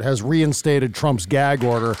appeals court has reinstated Trump's gag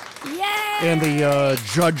order in the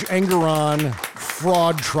Judge Engeron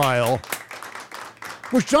fraud trial,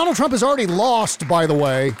 which Donald Trump has already lost, by the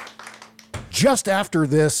way. just after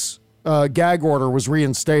this gag order was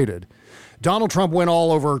reinstated, Donald Trump went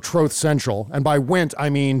all over Truth Central, and by went,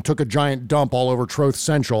 I mean took a giant dump all over Truth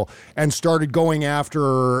Central and started going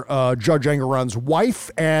after Judge Engoron's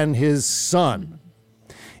wife and his son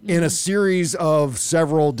in a series of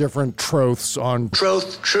several different truths on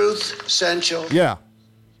Truth Central. Yeah.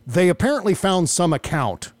 They apparently found some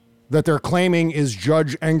account that they're claiming is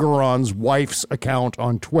Judge Engoron's wife's account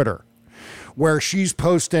on Twitter, where she's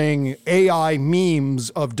posting AI memes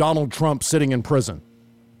of Donald Trump sitting in prison.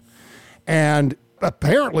 And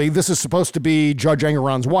apparently this is supposed to be Judge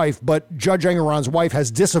Engoron's wife, but Judge Engoron's wife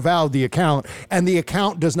has disavowed the account, and the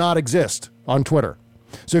account does not exist on Twitter.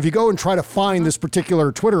 So if you go and try to find this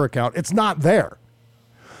particular Twitter account, it's not there.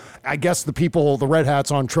 I guess the people, the red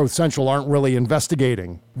hats on Truth Central aren't really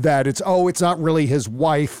investigating that it's not really his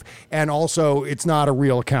wife, and also it's not a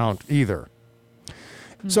real account either.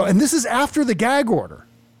 So, and this is after the gag order.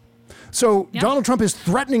 So Donald Trump is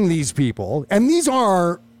threatening these people, and these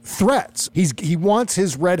are threats. He wants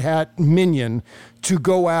his red hat minion to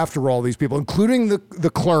go after all these people, including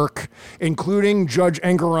the clerk, including Judge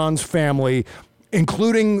Engoron's family,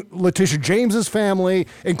 including Letitia James's family,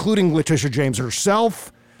 including Letitia James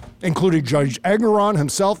herself, including Judge Engoron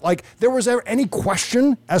himself. Like, there was ever any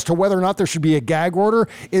question as to whether or not there should be a gag order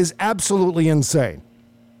is absolutely insane.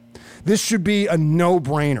 This should be a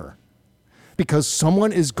no-brainer because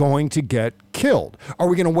someone is going to get killed. Are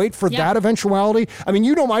we going to wait for that eventuality? I mean,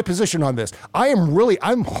 you know my position on this.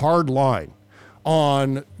 I'm hard line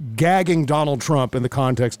on gagging Donald Trump in the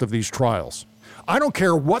context of these trials. I don't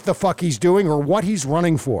care what the fuck he's doing or what he's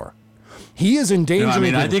running for. He is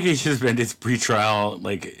endangering. I think he should spend his pretrial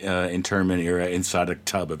internment era inside a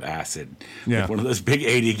tub of acid, like one of those big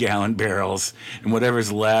 80-gallon barrels, and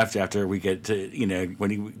whatever's left after we get to when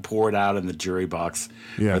he pour it out in the jury box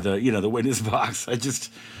or the witness box.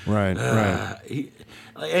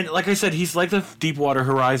 And like I said, he's like the Deepwater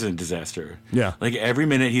Horizon disaster. Yeah. Like every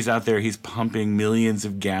minute he's out there, he's pumping millions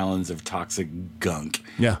of gallons of toxic gunk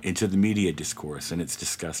into the media discourse, and it's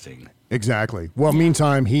disgusting. Exactly. Well,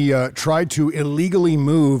 meantime, he tried to illegally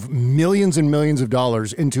move millions and millions of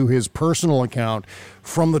dollars into his personal account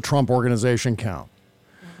from the Trump Organization account.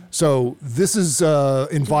 So this is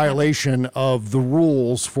in violation of the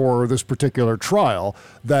rules for this particular trial,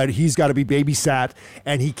 that he's got to be babysat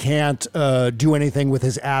and he can't do anything with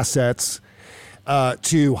his assets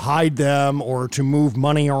to hide them or to move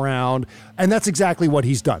money around. And that's exactly what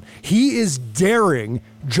he's done. He is daring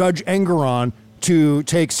Judge Engoron to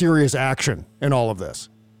take serious action in all of this.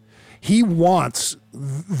 He wants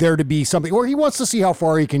there to be something, or he wants to see how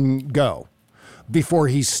far he can go before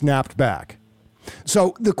he's snapped back.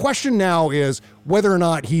 So the question now is whether or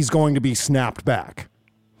not he's going to be snapped back,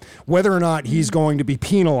 whether or not he's going to be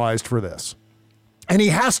penalized for this. And he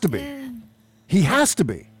has to be. He has to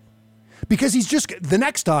be. Because the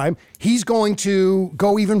next time, he's going to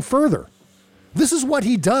go even further. This is what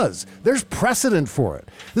he does. There's precedent for it.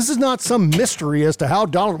 This is not some mystery as to how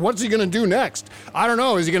what's he going to do next? I don't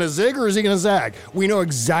know. Is he going to zig or is he going to zag? We know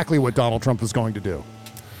exactly what Donald Trump is going to do.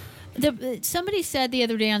 Somebody said the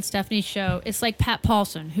other day on Stephanie's show, it's like Pat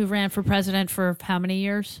Paulson, who ran for president for how many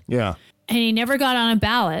years? Yeah. And he never got on a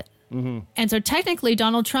ballot. Mm-hmm. And so technically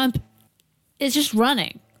Donald Trump is just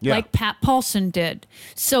running like Pat Paulson did.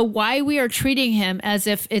 So why we are treating him as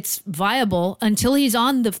if it's viable until he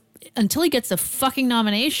gets the fucking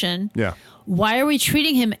nomination. Yeah. Why are we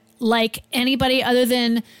treating him like anybody other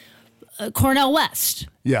than Cornel West?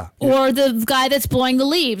 Yeah. Or the guy that's blowing the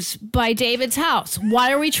leaves by David's house.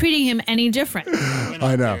 Why are we treating him any different?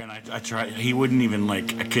 I know. I tried. He wouldn't even I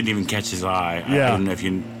couldn't even catch his eye. Yeah. I don't know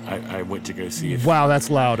if I went to go see if. Wow, that's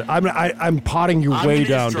loud. I'm potting you way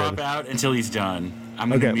down. I'm going to drop out until he's done.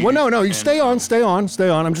 Okay. Well, no. You stay on.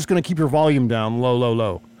 I'm just going to keep your volume down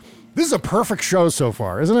low. This is a perfect show so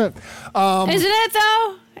far, isn't it? Isn't it,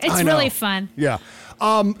 though? It's really fun. Yeah.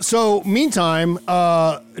 So, meantime,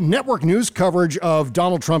 network news coverage of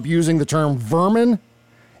Donald Trump using the term vermin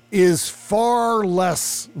is far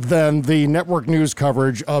less than the network news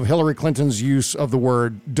coverage of Hillary Clinton's use of the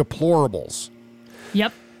word deplorables.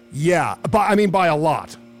 Yep. Yeah. By a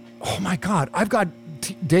lot. Oh, my God. I've got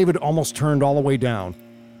David almost turned all the way down.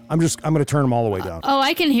 I'm going to turn him all the way down.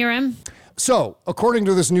 I can hear him. So, according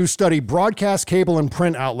to this new study, broadcast, cable, and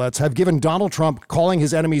print outlets have given Donald Trump calling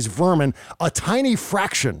his enemies vermin a tiny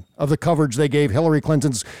fraction of the coverage they gave Hillary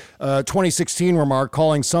Clinton's 2016 remark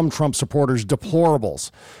calling some Trump supporters deplorables.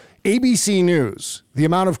 ABC News, the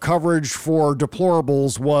amount of coverage for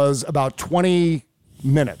deplorables was about 20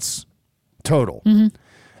 minutes total. Mm-hmm.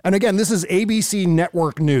 And again, this is ABC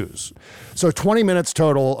Network News. So 20 minutes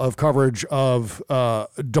total of coverage of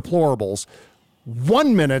deplorables.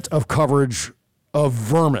 1 minute of coverage of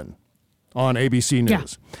vermin on ABC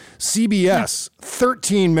News. Yeah. CBS,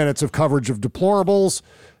 13 minutes of coverage of deplorables,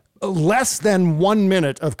 less than 1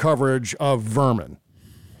 minute of coverage of vermin.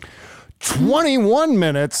 21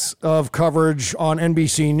 minutes of coverage on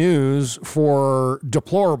NBC News for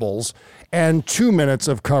deplorables and 2 minutes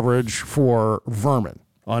of coverage for vermin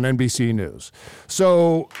on NBC News.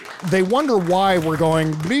 So they wonder why we're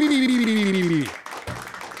going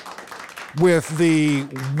with the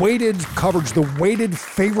weighted coverage, the weighted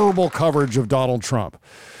favorable coverage of Donald Trump.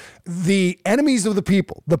 The enemies of the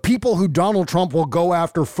people who Donald Trump will go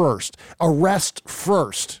after first, arrest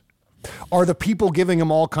first, are the people giving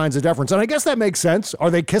him all kinds of deference. And I guess that makes sense. Are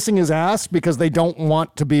they kissing his ass because they don't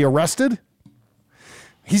want to be arrested?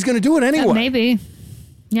 He's going to do it anyway. Maybe.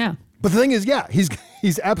 Yeah. But the thing is, yeah, he's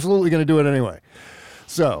absolutely going to do it anyway.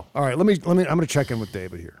 So, all right, I'm going to check in with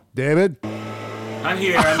David here. David? I'm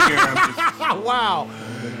here. Wow.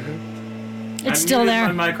 It's still there.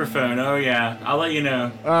 My microphone. Oh, yeah. I'll let you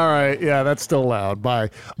know. All right. Yeah, that's still loud. Bye.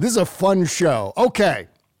 This is a fun show. Okay.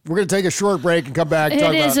 We're going to take a short break and come back. It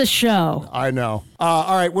is a show. I know.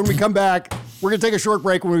 All right. When we come back, we're going to take a short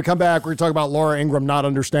break. When we come back, we're going to talk about Laura Ingraham not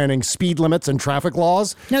understanding speed limits and traffic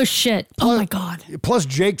laws. No shit. Oh, my God. Plus,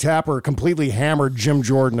 Jake Tapper completely hammered Jim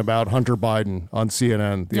Jordan about Hunter Biden on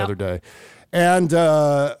CNN the other day. And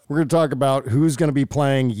we're going to talk about who's going to be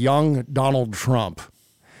playing young Donald Trump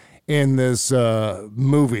in this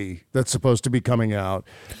movie that's supposed to be coming out.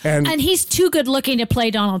 And he's too good looking to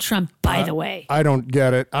play Donald Trump, by the way. I don't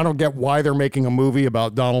get it. I don't get why they're making a movie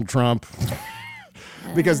about Donald Trump.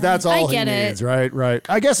 Because that's all he needs, right? Right.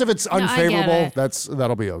 I guess if it's unfavorable,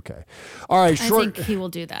 that'll be okay. All right, I think he will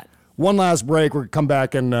do that. One last break. We'll come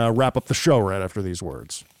back and wrap up the show right after these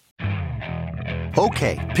words.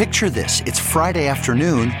 Okay, picture this. It's Friday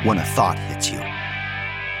afternoon when a thought hits you.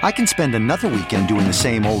 I can spend another weekend doing the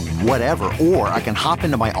same old whatever, or I can hop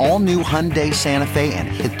into my all-new Hyundai Santa Fe and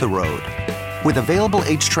hit the road. With available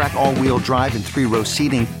H-Track all-wheel drive and 3-row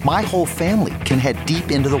seating, my whole family can head deep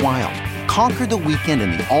into the wild. Conquer the weekend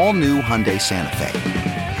in the all-new Hyundai Santa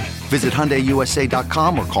Fe. Visit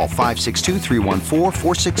HyundaiUSA.com or call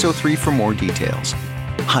 562-314-4603 for more details.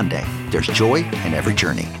 Hyundai, there's joy in every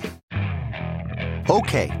journey.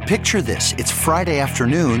 Okay, picture this. It's Friday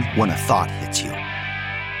afternoon when a thought hits you.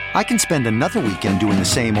 I can spend another weekend doing the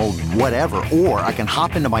same old whatever, or I can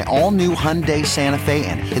hop into my all-new Hyundai Santa Fe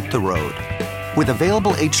and hit the road. With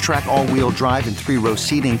available H-Track all-wheel drive and 3-row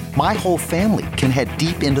seating, my whole family can head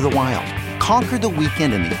deep into the wild. Conquer the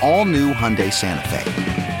weekend in the all-new Hyundai Santa Fe.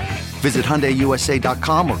 Visit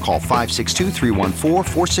HyundaiUSA.com or call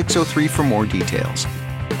 562-314-4603 for more details.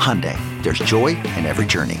 Hyundai, there's joy in every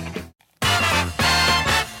journey.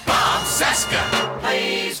 Bob Seska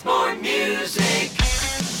plays more music.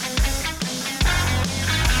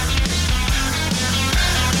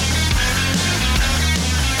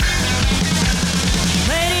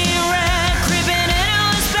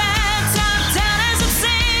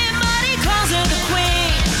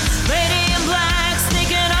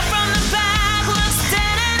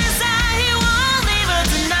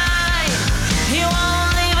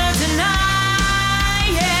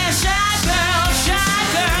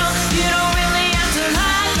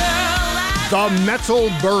 The Metal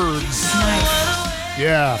Birds. Nice.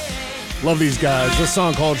 Yeah. Love these guys. This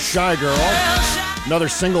song called Shy Girl. Another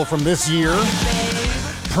single from this year.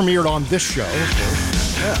 Premiered on this show.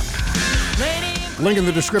 Yeah. Link in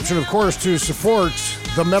the description, of course, to support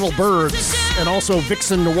the Metal Birds and also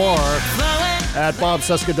Vixen Noir at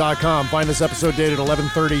bobseska.com. Find this episode dated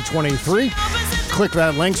 11/30/23. Click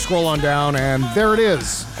that link, scroll on down, and there it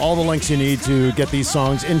is. All the links you need to get these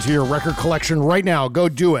songs into your record collection right now. Go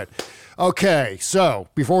do it. Okay, so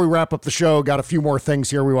before we wrap up the show, got a few more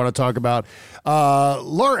things here we want to talk about.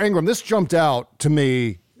 Laura Ingraham, this jumped out to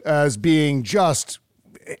me as being just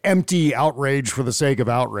empty outrage for the sake of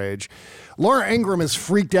outrage. Laura Ingraham is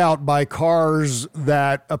freaked out by cars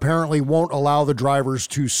that apparently won't allow the drivers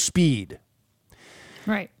to speed.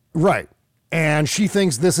 Right. Right. And she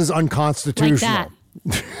thinks this is unconstitutional. Like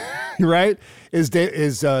that. Right? Is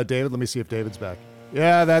David? Let me see if David's back.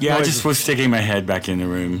 Yeah, that. Yeah, I just was sticking my head back in the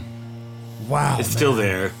room. Wow. It's still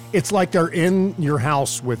there. It's like they're in your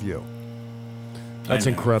house with you. That's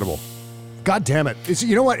incredible. God damn it.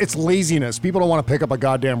 You know what? It's laziness. People don't want to pick up a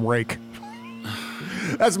goddamn rake.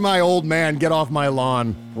 That's my old man, get off my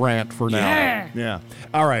lawn rant for now. Yeah.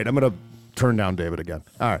 All right. I'm going to turn down David again.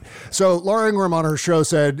 All right. So Laura Ingraham on her show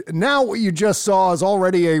said, now what you just saw is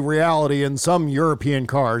already a reality in some European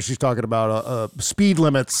cars. She's talking about speed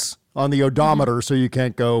limits on the odometer, so you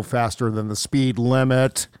can't go faster than the speed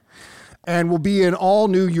limit. and will be in all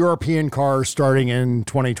new European cars starting in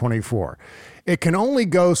 2024. It can only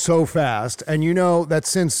go so fast. And you know that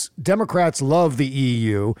since Democrats love the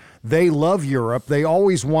EU, they love Europe. They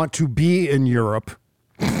always want to be in Europe.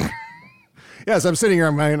 Yes, I'm sitting here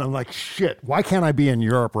and I'm like, shit, why can't I be in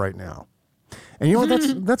Europe right now? And you know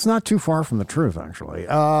what? That's not too far from the truth, actually.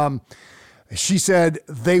 She said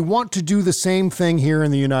they want to do the same thing here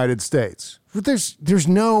in the United States. But there's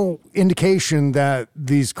no indication that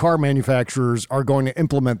these car manufacturers are going to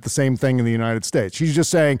implement the same thing in the United States. She's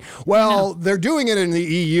just saying, well, they're doing it in the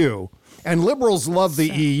EU, and liberals love the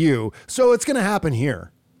EU, so it's going to happen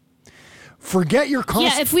here. Forget your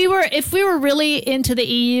Yeah, if we were really into the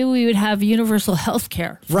EU, we would have universal health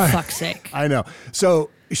care, for fuck's sake. I know. So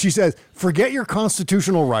she says, forget your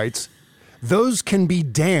constitutional rights. Those can be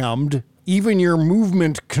damned, even your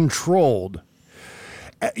movement controlled.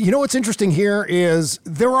 You know what's interesting here is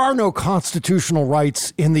there are no constitutional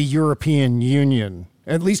rights in the European Union,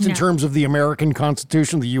 at least in terms of the American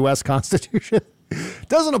Constitution, the U.S. Constitution.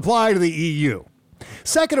 Doesn't apply to the EU.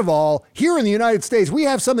 Second of all, here in the United States, we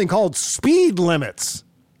have something called speed limits.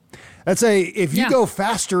 That's if you go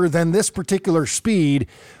faster than this particular speed,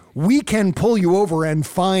 we can pull you over and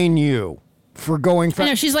fine you for going fast. I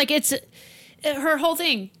know, she's like, it's her whole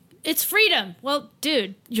thing. It's freedom. Well,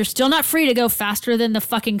 dude, you're still not free to go faster than the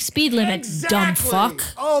fucking speed limit, dumb fuck.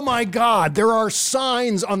 Oh my God. There are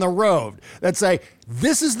signs on the road that say,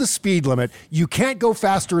 this is the speed limit. You can't go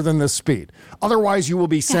faster than this speed. Otherwise, you will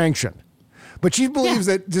be sanctioned. But she believes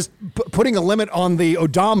that just putting a limit on the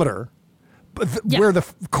odometer where the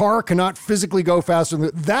car cannot physically go faster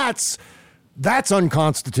than that's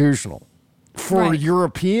unconstitutional for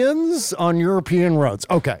Europeans on European roads.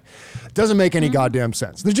 Okay. Doesn't make any goddamn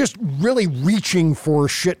sense. They're just really reaching for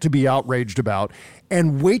shit to be outraged about.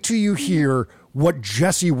 And wait till you hear what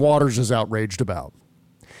Jesse Waters is outraged about.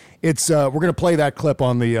 It's we're going to play that clip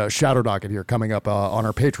on the Shadow Docket here coming up on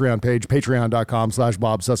our Patreon page,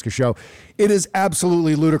 patreon.com/Bob Cesca Show. It is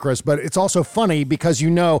absolutely ludicrous, but it's also funny because you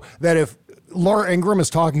know that if Laura Ingraham is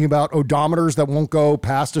talking about odometers that won't go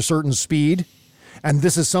past a certain speed, and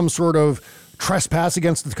this is some sort of trespass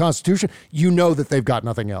against the Constitution, you know that they've got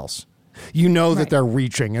nothing else. You know that they're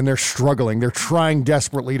reaching and they're struggling. They're trying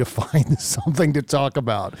desperately to find something to talk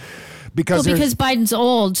about. Because Biden's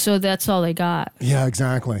old, so that's all they got. Yeah,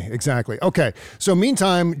 exactly. Okay, so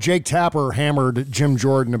meantime, Jake Tapper hammered Jim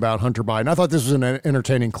Jordan about Hunter Biden. I thought this was an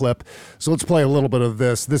entertaining clip, so let's play a little bit of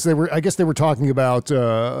this. I guess they were talking about,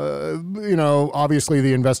 obviously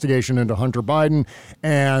the investigation into Hunter Biden,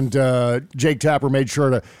 and Jake Tapper made sure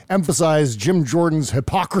to emphasize Jim Jordan's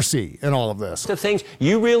hypocrisy in all of this. Things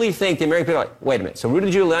you really think the American people are like, wait a minute, so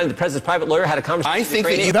Rudy Giuliani, the president's private lawyer, had a conversation I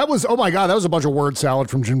think that was, oh my God, that was a bunch of word salad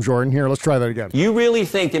from Jim Jordan here. Let's try that again. You really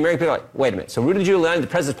think the American people are like, wait a minute, so Rudy Giuliani, the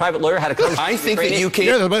president's private lawyer, had a conversation I think that you can't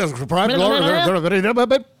here and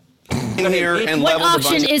what level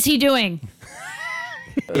option is he doing?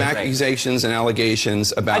 Accusations and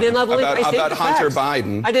allegations about Hunter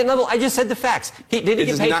Biden. I didn't level. I just said the facts. Did he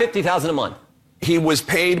get paid $50,000 a month? He was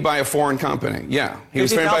paid by a foreign company. Yeah, he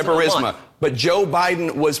was paid by Burisma. But Joe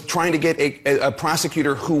Biden was trying to get a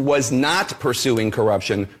prosecutor who was not pursuing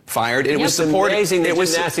corruption fired. It was supported. It's amazing the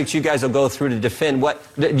gymnastics you guys will go through to defend what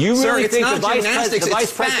you really think. It's not gymnastics.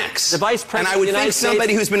 It's facts. The vice president. And I would think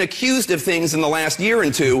somebody who's been accused of things in the last year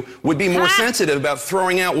and two would be more sensitive about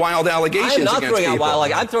throwing out wild allegations against people. I'm not throwing out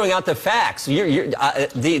wild. I'm throwing out the facts.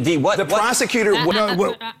 The prosecutor.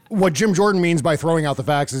 What Jim Jordan means by throwing out the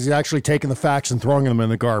facts is he's actually taking the facts and throwing them in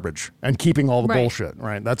the garbage and keeping all the bullshit.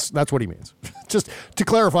 Right. That's what he means. Just to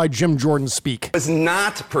clarify Jim Jordan's speak. Was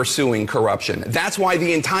not pursuing corruption. That's why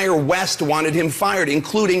the entire West wanted him fired,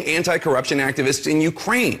 including anti-corruption activists in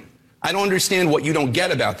Ukraine. I don't understand what you don't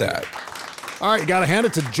get about that. All right, you got to hand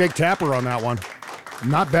it to Jake Tapper on that one.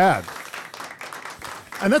 Not bad.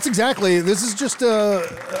 And that's this is just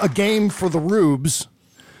a game for the rubes.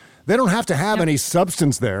 They don't have to have any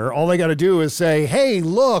substance there. All they got to do is say, hey,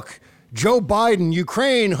 look, Joe Biden,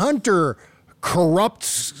 Ukraine, Hunter,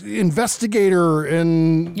 corrupt investigator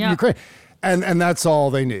in Ukraine. And that's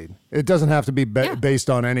all they need. It doesn't have to be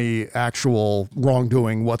based on any actual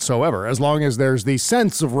wrongdoing whatsoever, as long as there's the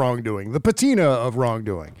sense of wrongdoing, the patina of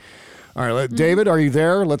wrongdoing. All right, David, are you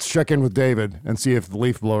there? Let's check in with David and see if the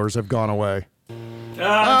leaf blowers have gone away.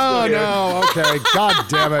 Oh, no. Okay. God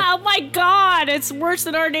damn it. Oh, my God. It's worse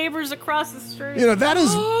than our neighbors across the street. You know,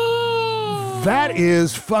 that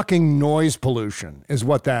is fucking noise pollution is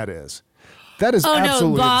what that is. That is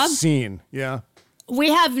absolutely obscene. Yeah. We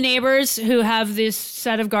have neighbors who have this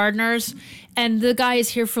set of gardeners, And the guy is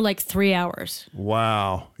here for like 3 hours.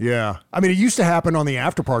 Wow. Yeah. I mean, it used to happen on the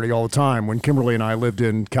after party all the time when Kimberly and I lived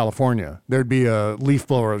in California. There'd be a leaf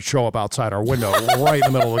blower show up outside our window right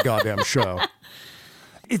in the middle of the goddamn show.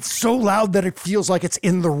 It's so loud that it feels like it's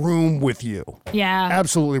in the room with you. Yeah.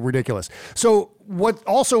 Absolutely ridiculous. So what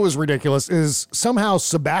also is ridiculous is somehow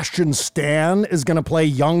Sebastian Stan is going to play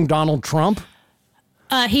young Donald Trump.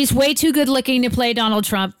 He's way too good looking to play Donald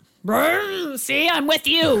Trump. See, I'm with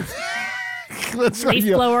you. That's Leaf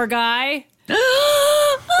blower guy.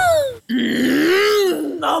 Oh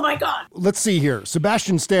my God. Let's see here.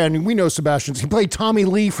 Sebastian Stan, we know Sebastian. He played Tommy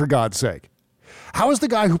Lee, for God's sake. How is the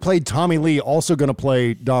guy who played Tommy Lee also going to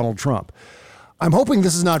play Donald Trump? I'm hoping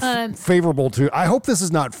this is not favorable to. I hope this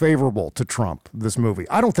is not favorable to Trump, this movie.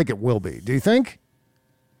 I don't think it will be. Do you think?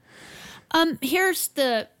 Here's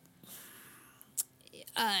the.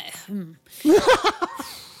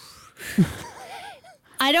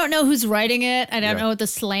 I don't know who's writing it. I don't know the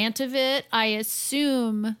slant of it. I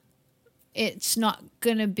assume it's not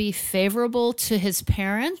going to be favorable to his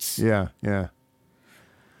parents. Yeah.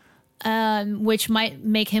 Which might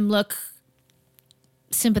make him look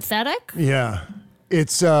sympathetic. Yeah.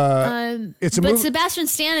 It's a but Sebastian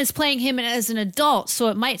Stan is playing him as an adult, so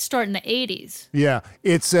it might start in the 80s. Yeah.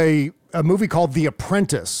 It's a movie called The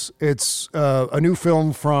Apprentice. It's a new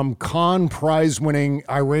film from Cannes Prize-winning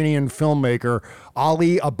Iranian filmmaker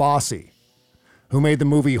Ali Abbasi, who made the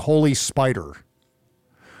movie Holy Spider.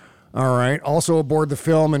 All right. Also aboard the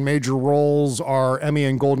film in major roles are Emmy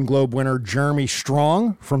and Golden Globe winner Jeremy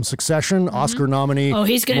Strong from Succession, Oscar nominee. Oh,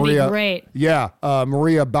 he's going to be great. Yeah.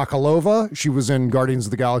 Maria Bakalova. She was in Guardians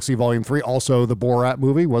of the Galaxy Volume 3. Also the Borat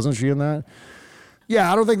movie. Wasn't she in that?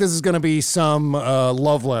 Yeah, I don't think this is going to be some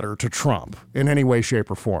love letter to Trump in any way, shape,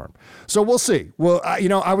 or form. So we'll see. Well,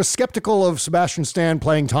 I was skeptical of Sebastian Stan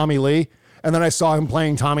playing Tommy Lee, and then I saw him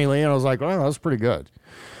playing Tommy Lee, and I was like, well, that was pretty good.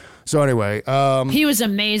 So anyway. He was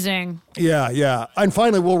amazing. Yeah. And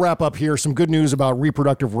finally, we'll wrap up here. Some good news about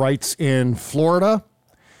reproductive rights in Florida.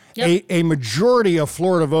 Yep. A majority of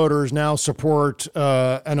Florida voters now support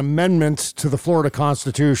an amendment to the Florida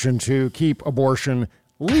Constitution to keep abortion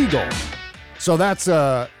legal. So that's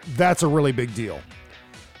a really big deal.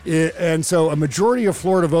 And so a majority of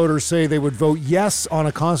Florida voters say they would vote yes on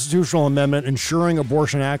a constitutional amendment ensuring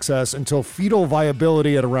abortion access until fetal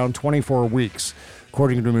viability at around 24 weeks,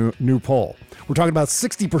 according to a new poll. We're talking about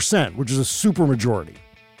 60%, which is a super majority.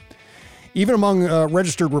 Even among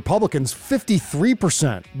registered Republicans,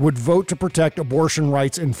 53% would vote to protect abortion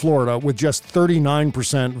rights in Florida, with just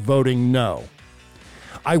 39% voting no.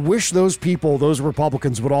 I wish those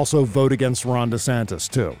Republicans would also vote against Ron DeSantis,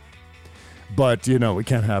 too. But, we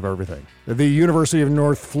can't have everything. The University of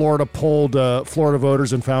North Florida polled Florida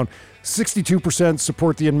voters and found 62%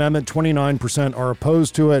 support the amendment, 29% are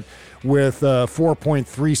opposed to it, with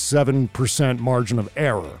 4.37% margin of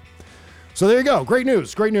error. So there you go. Great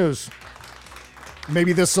news.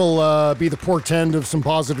 Maybe this will be the portend of some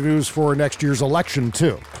positive news for next year's election,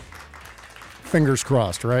 too. Fingers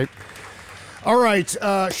crossed, right? All right.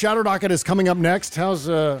 Shadow Docket is coming up next.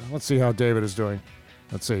 Let's see how David is doing.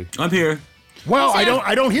 Let's see. I'm here. Well,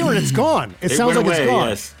 I don't hear it. It's gone. It sounds like it's gone.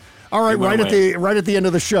 Yes. All right, right at the end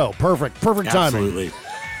of the show. Perfect timing. Absolutely.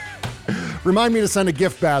 Remind me to send a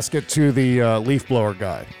gift basket to the leaf blower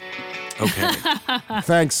guy. Okay.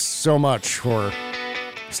 Thanks so much for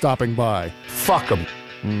stopping by. Fuck him.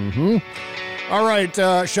 Mm-hmm. All right,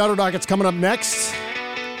 Shadow Docket's coming up next.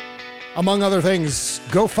 Among other things,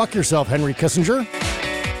 go fuck yourself, Henry Kissinger.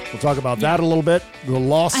 We'll talk about that a little bit. The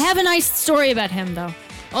loss. I have a nice story about him, though.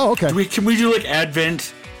 Oh, okay. Can we do like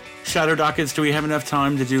Advent Shadow Dockets? Do we have enough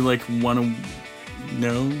time to do like one?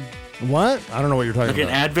 No. What? I don't know what you're talking about. Like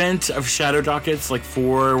an Advent of Shadow Dockets, like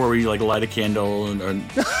 4, where we like light a candle and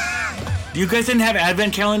you guys didn't have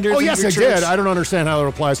Advent calendars? Oh, yes, I did. I don't understand how it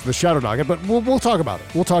applies to the Shadow Docket, but we'll talk about it.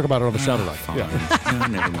 We'll talk about it on the Shadow Docket. Fine. Yeah.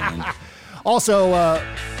 Never mind. Also,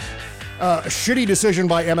 shitty decision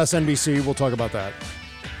by MSNBC. We'll talk about that.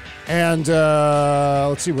 And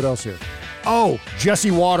let's see what else here. Oh, Jesse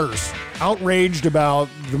Waters, outraged about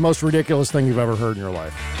the most ridiculous thing you've ever heard in your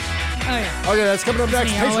life. Oh, yeah. Okay, that's coming up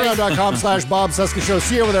next. Patreon.com/Bob Cesca Show.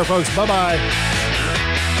 See you over there, folks. Bye-bye.